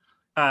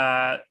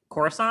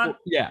 Coruscant?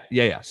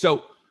 Yeah.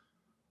 So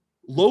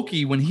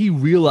Loki, when he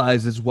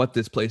realizes what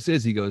this place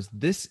is, he goes,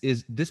 this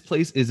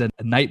place is a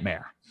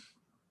nightmare.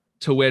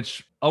 To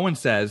which Owen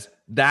says,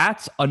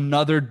 that's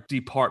another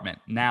department.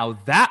 Now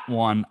that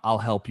one I'll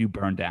help you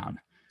burn down.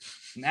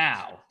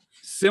 Now,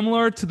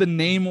 similar to the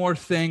Namor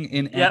thing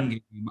in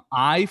Endgame,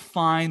 I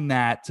find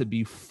that to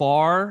be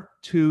far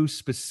too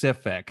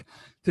specific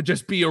to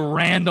just be a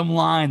random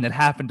line that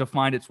happened to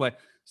find its way.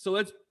 So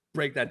let's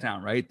break that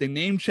down, right? They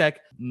name check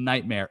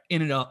Nightmare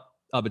in and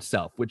of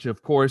itself, which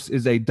of course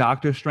is a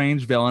Doctor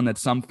Strange villain that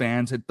some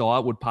fans had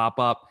thought would pop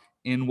up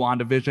in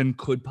WandaVision,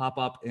 could pop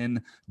up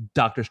in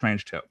Doctor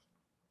Strange 2.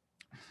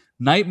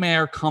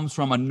 Nightmare comes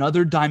from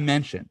another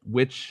dimension,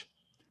 which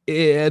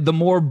the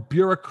more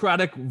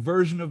bureaucratic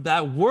version of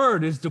that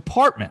word is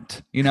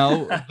department. You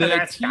know, the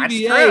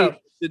TVA.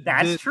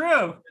 That's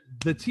true.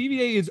 The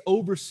TVA is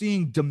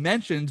overseeing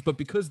dimensions, but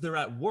because they're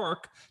at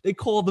work, they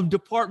call them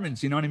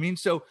departments. You know what I mean?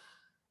 So,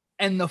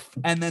 and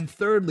then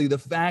thirdly, the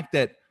fact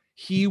that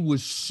he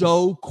was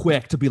so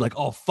quick to be like,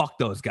 oh, fuck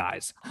those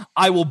guys.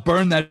 I will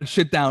burn that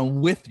shit down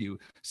with you,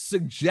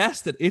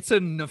 suggests that it's a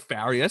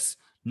nefarious,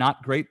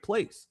 not great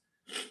place.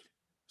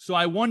 So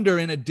I wonder,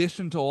 in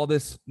addition to all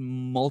this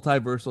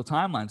multiversal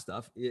timeline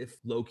stuff, if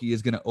Loki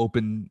is going to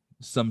open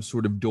some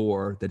sort of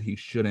door that he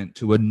shouldn't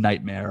to a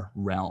nightmare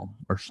realm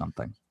or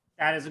something.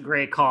 That is a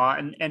great call.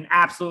 And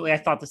absolutely, I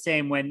thought the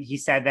same when he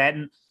said that.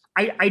 And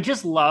I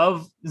just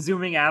love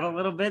zooming out a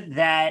little bit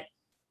that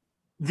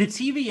the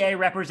TVA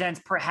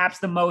represents perhaps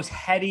the most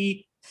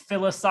heady,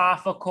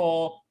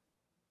 philosophical,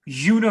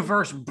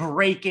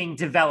 universe-breaking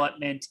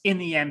development in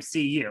the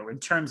MCU in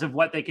terms of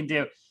what they can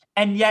do.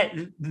 And yet,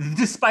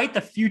 despite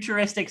the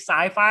futuristic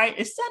sci-fi,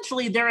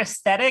 essentially their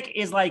aesthetic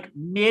is like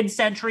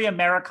mid-century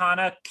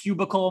Americana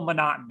cubicle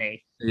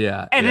monotony.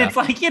 Yeah. And it's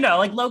like, you know,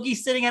 like Loki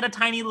sitting at a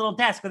tiny little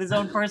desk with his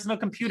own personal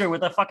computer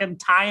with a fucking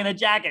tie and a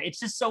jacket. It's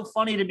just so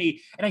funny to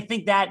me. And I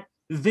think that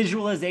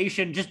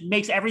visualization just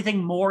makes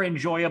everything more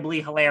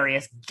enjoyably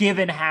hilarious,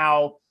 given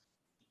how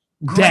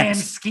grand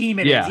scheme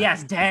it is.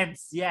 Yes,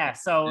 dense. Yeah.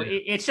 So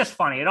it's just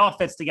funny. It all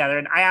fits together.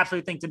 And I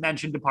absolutely think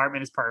Dimension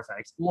Department is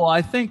perfect. Well,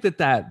 I think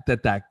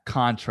that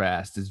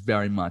contrast is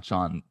very much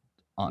on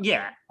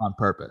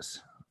purpose.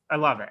 I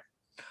love it.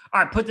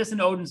 All right, put this in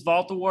Odin's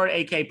Vault Award,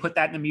 aka put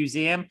that in the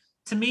museum.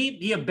 To me,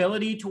 the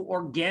ability to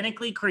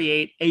organically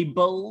create a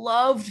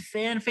beloved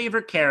fan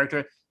favorite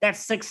character that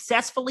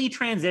successfully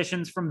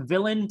transitions from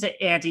villain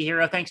to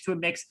anti-hero thanks to a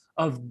mix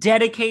of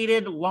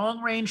dedicated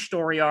long-range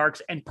story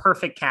arcs and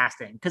perfect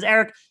casting. Because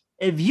Eric,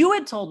 if you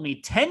had told me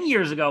 10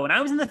 years ago when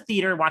I was in the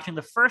theater watching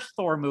the first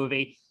Thor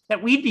movie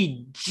that we'd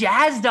be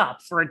jazzed up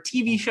for a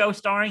TV show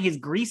starring his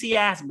greasy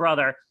ass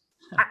brother,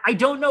 I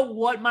don't know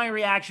what my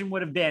reaction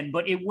would have been,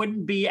 but it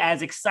wouldn't be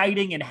as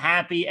exciting and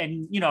happy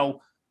and,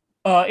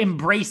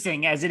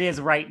 embracing as it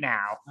is right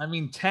now. I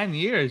mean, 10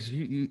 years,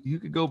 you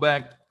could go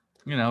back,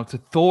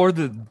 to Thor,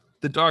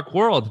 the Dark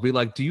World, be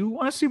like, do you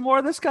want to see more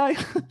of this guy?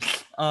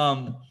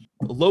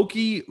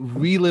 Loki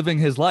reliving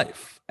his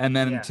life. And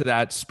then to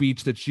that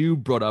speech that you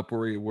brought up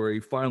where he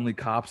finally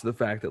cops the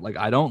fact that, like,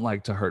 I don't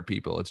like to hurt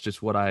people. It's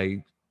just what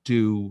I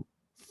do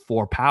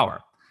for power.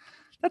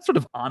 That sort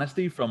of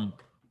honesty from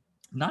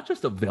not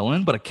just a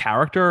villain, but a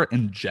character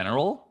in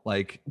general,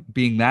 like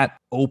being that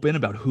open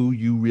about who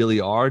you really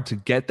are, to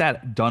get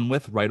that done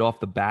with right off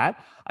the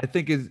bat, I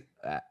think is,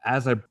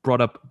 as I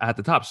brought up at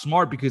the top,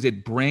 smart, because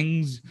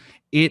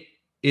it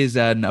is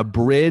an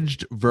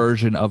abridged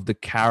version of the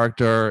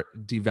character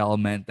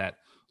development that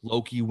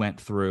Loki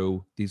went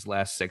through these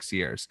last 6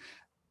 years.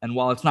 And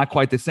while it's not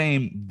quite the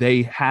same,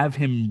 they have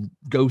him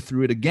go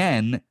through it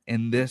again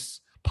in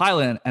this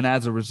pilot. And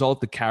as a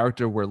result, the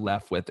character we're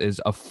left with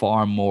is a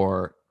far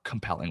more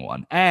compelling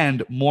one.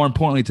 And more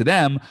importantly to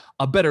them,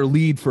 a better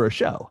lead for a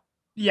show.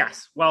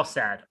 Yes, well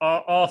said.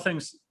 All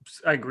things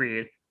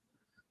agreed.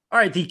 All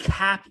right, the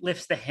Cap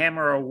Lifts the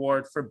Hammer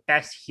Award for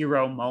Best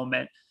Hero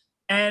Moment.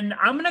 And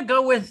I'm going to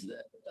go with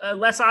a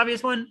less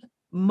obvious one.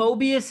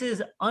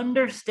 Mobius's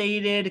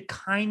understated,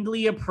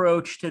 kindly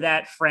approach to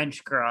that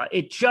French girl.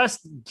 It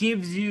just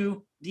gives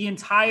you the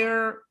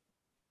entire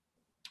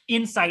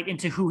insight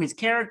into who his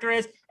character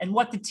is and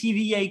what the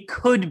TVA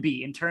could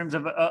be in terms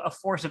of a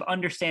force of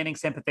understanding,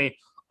 sympathy.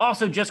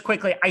 Also, just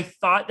quickly, I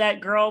thought that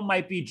girl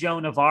might be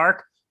Joan of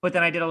Arc, but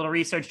then I did a little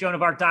research. Joan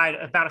of Arc died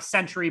about a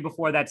century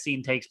before that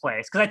scene takes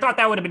place, because I thought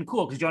that would have been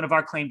cool, because Joan of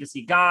Arc claimed to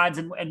see gods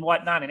and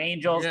whatnot and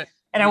angels. Yeah.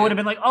 And I would have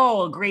been like,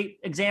 oh, a great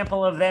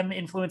example of them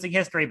influencing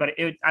history. But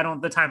the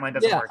timeline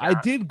doesn't work out. I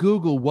did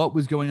Google what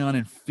was going on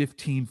in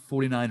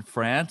 1549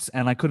 France,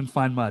 and I couldn't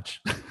find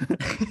much.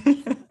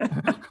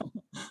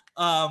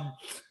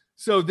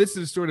 So this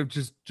is sort of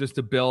just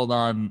to build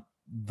on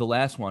the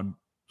last one.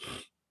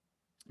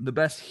 The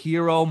best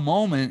hero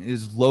moment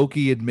is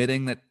Loki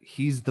admitting that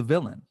he's the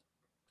villain.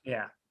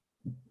 Yeah.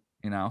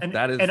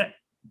 That is. And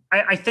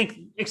I think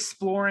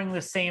exploring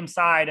the same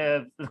side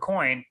of the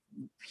coin,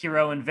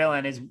 hero and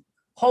villain, is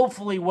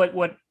hopefully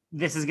what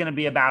this is going to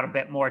be about a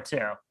bit more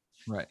too.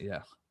 Right.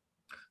 Yeah.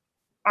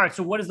 All right.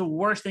 So what is the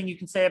worst thing you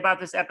can say about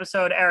this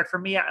episode, Eric? For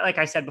me, like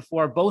I said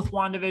before, both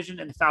WandaVision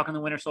and The Falcon and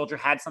the Winter Soldier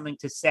had something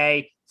to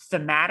say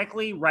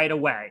thematically right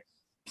away.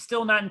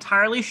 Still not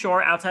entirely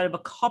sure, outside of a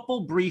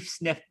couple brief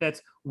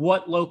snippets,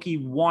 what Loki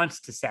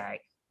wants to say,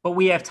 but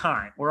we have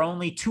time. We're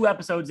only 2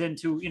 episodes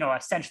into,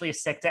 essentially a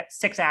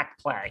six act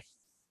play.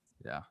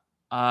 Yeah.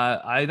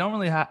 I don't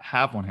really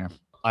have one here.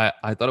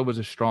 I thought it was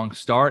a strong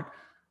start.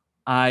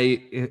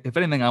 If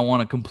anything, I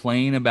want to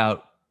complain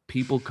about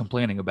people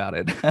complaining about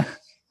it.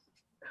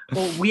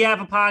 Well, we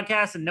have a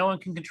podcast and no one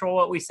can control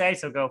what we say,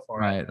 so go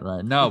for it.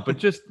 Right. No, but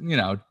just,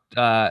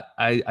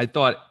 I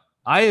thought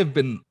I have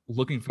been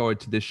looking forward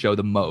to this show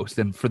the most,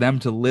 and for them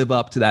to live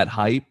up to that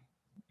hype.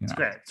 It's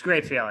great. It's a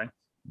great feeling.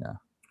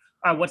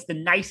 Yeah. What's the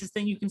nicest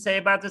thing you can say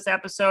about this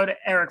episode,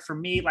 Eric? For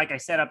me, like I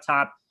said up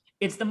top,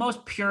 it's the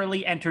most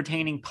purely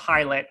entertaining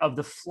pilot of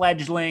the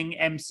fledgling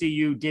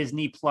MCU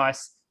Disney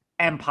Plus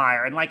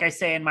empire. And like I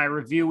say in my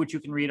review, which you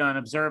can read on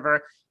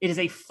Observer, it is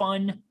a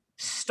fun,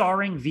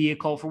 starring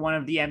vehicle for one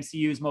of the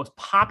MCU's most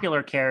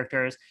popular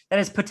characters that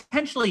has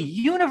potentially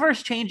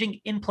universe-changing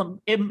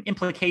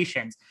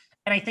implications.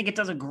 And I think it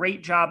does a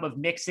great job of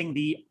mixing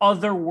the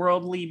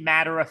otherworldly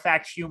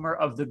matter-of-fact humor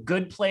of The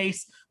Good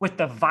Place with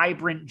the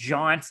vibrant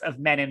jaunts of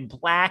Men in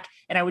Black.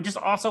 And I would just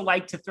also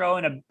like to throw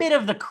in a bit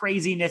of the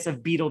craziness of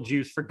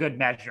Beetlejuice for good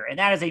measure. And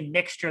that is a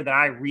mixture that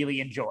I really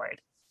enjoyed.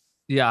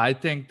 Yeah, I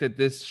think that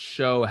this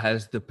show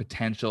has the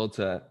potential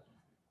to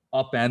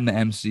upend the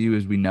MCU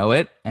as we know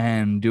it.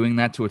 And doing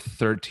that to a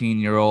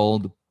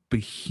 13-year-old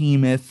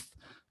behemoth,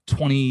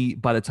 20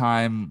 by the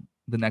time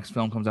the next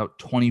film comes out,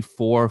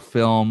 24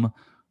 film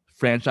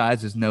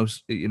franchise is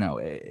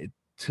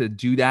to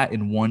do that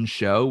in one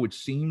show, which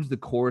seems the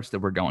course that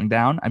we're going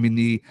down. I mean,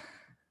 the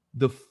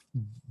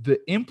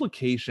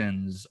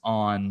implications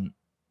on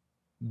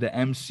the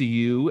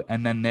MCU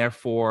and then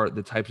therefore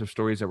the types of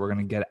stories that we're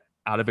going to get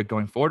out of it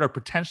going forward are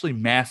potentially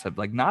massive.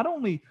 Like, not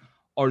only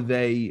are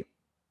they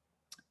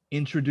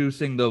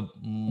introducing the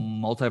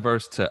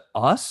multiverse to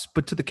us,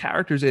 but to the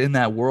characters in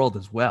that world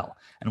as well.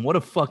 And what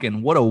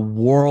a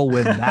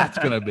whirlwind that's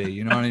going to be.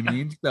 You know what I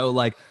mean? So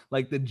like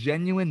the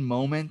genuine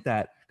moment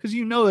that, because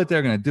that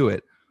they're going to do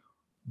it,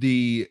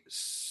 the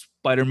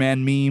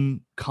Spider-Man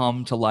meme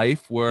come to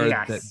life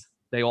where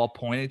they all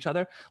point at each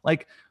other.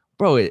 Like,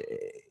 bro,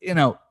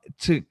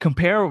 to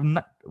compare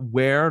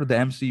where the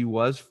MCU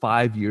was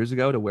 5 years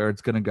ago to where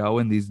it's going to go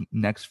in these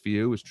next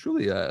few is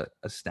truly a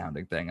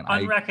astounding thing. And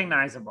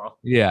unrecognizable.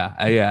 Yeah.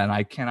 And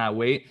I cannot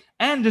wait.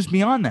 And just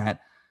beyond that,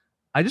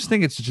 I just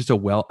think it's just a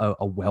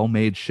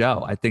well-made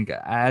show. I think,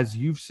 as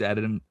you've said,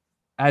 and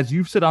as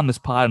you've said on this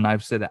pod, and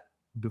I've said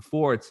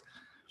before,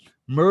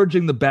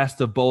 merging the best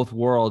of both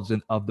worlds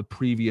of the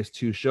previous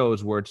two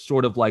shows, where it's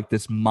sort of like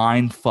this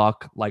mind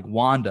fuck like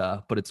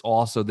Wanda, but it's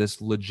also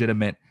this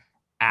legitimate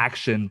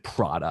action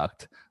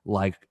product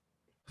like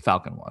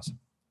Falcon was.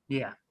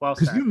 Yeah, well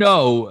because said.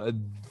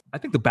 I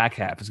think the back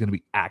half is going to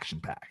be action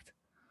packed.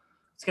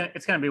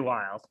 It's gonna be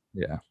wild.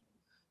 Yeah.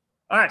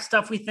 All right,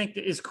 stuff we think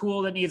is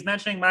cool that needs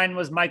mentioning. Mine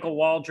was Michael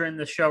Waldron,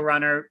 the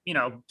showrunner,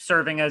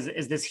 serving as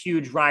this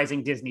huge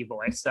rising Disney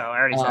voice. So I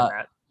already said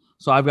that.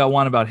 So I've got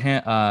one about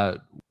him.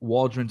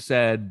 Waldron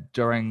said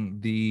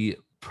during the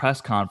press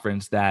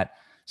conference that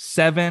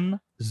Seven,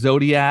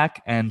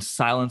 Zodiac, and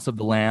Silence of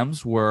the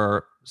Lambs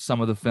were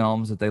some of the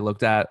films that they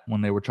looked at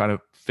when they were trying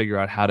to figure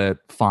out how to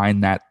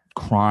find that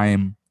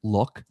crime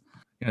look.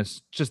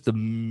 It's just the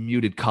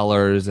muted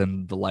colors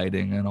and the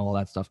lighting and all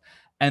that stuff.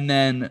 And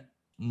then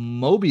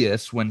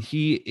Mobius, when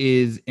he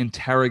is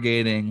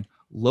interrogating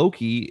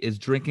Loki, is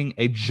drinking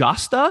a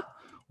Josta,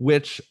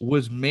 which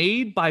was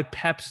made by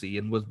Pepsi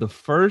and was the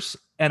first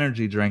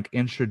energy drink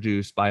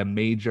introduced by a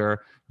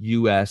major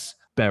U.S.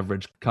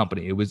 beverage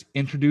company. It was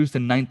introduced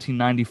in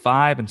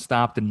 1995 and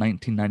stopped in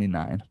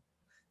 1999.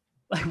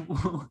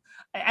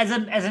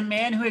 As a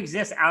man who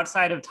exists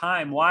outside of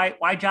time, why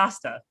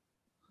Josta?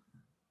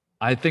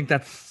 I think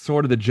that's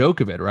sort of the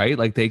joke of it, right?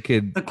 Like they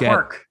could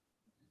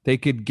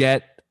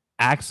get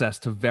access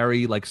to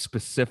very like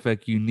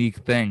specific, unique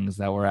things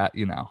that were at,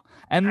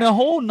 and the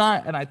whole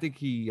night. And I think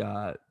he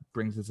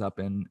brings this up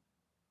in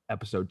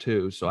episode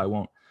 2, so I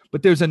won't.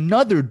 But there's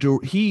another.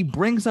 He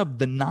brings up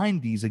the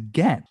 90s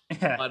again,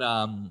 but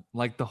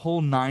like the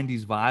whole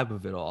 90s vibe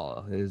of it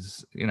all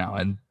is,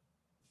 and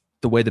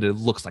the way that it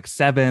looks like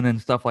Seven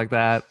and stuff like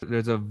that.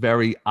 There's a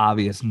very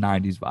obvious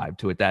 90s vibe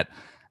to it that,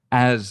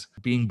 as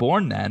being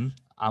born then,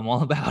 I'm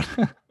all about.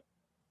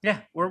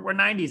 Yeah, we're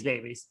 90s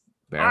babies.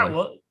 Barely. All right,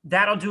 well,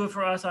 that'll do it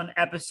for us on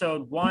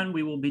episode 1.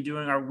 We will be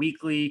doing our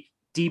weekly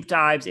deep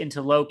dives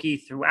into Loki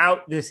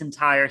throughout this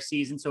entire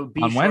season, so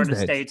be sure Wednesdays.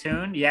 To stay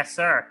tuned. Yes,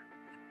 sir.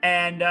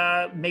 And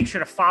make sure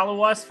to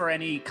follow us for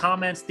any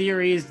comments,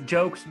 theories,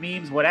 jokes,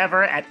 memes,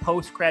 whatever at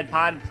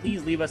PostCredPod.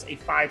 Please leave us a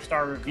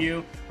 5-star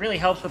review. Really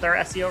helps with our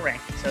SEO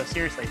ranking. So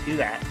seriously, do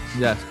that.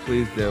 Yes,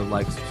 please do.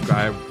 Like,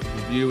 subscribe,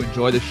 review,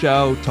 enjoy the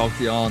show. Talk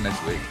to you all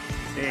next week.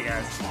 See you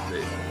guys. See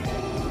you.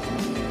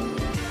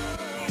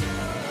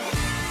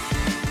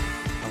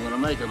 I'm gonna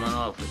make him an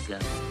offer,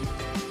 Captain.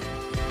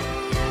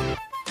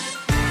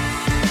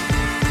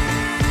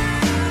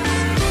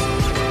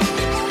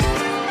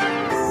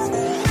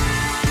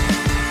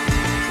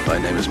 My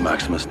name is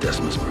Maximus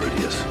Decimus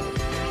Meridius.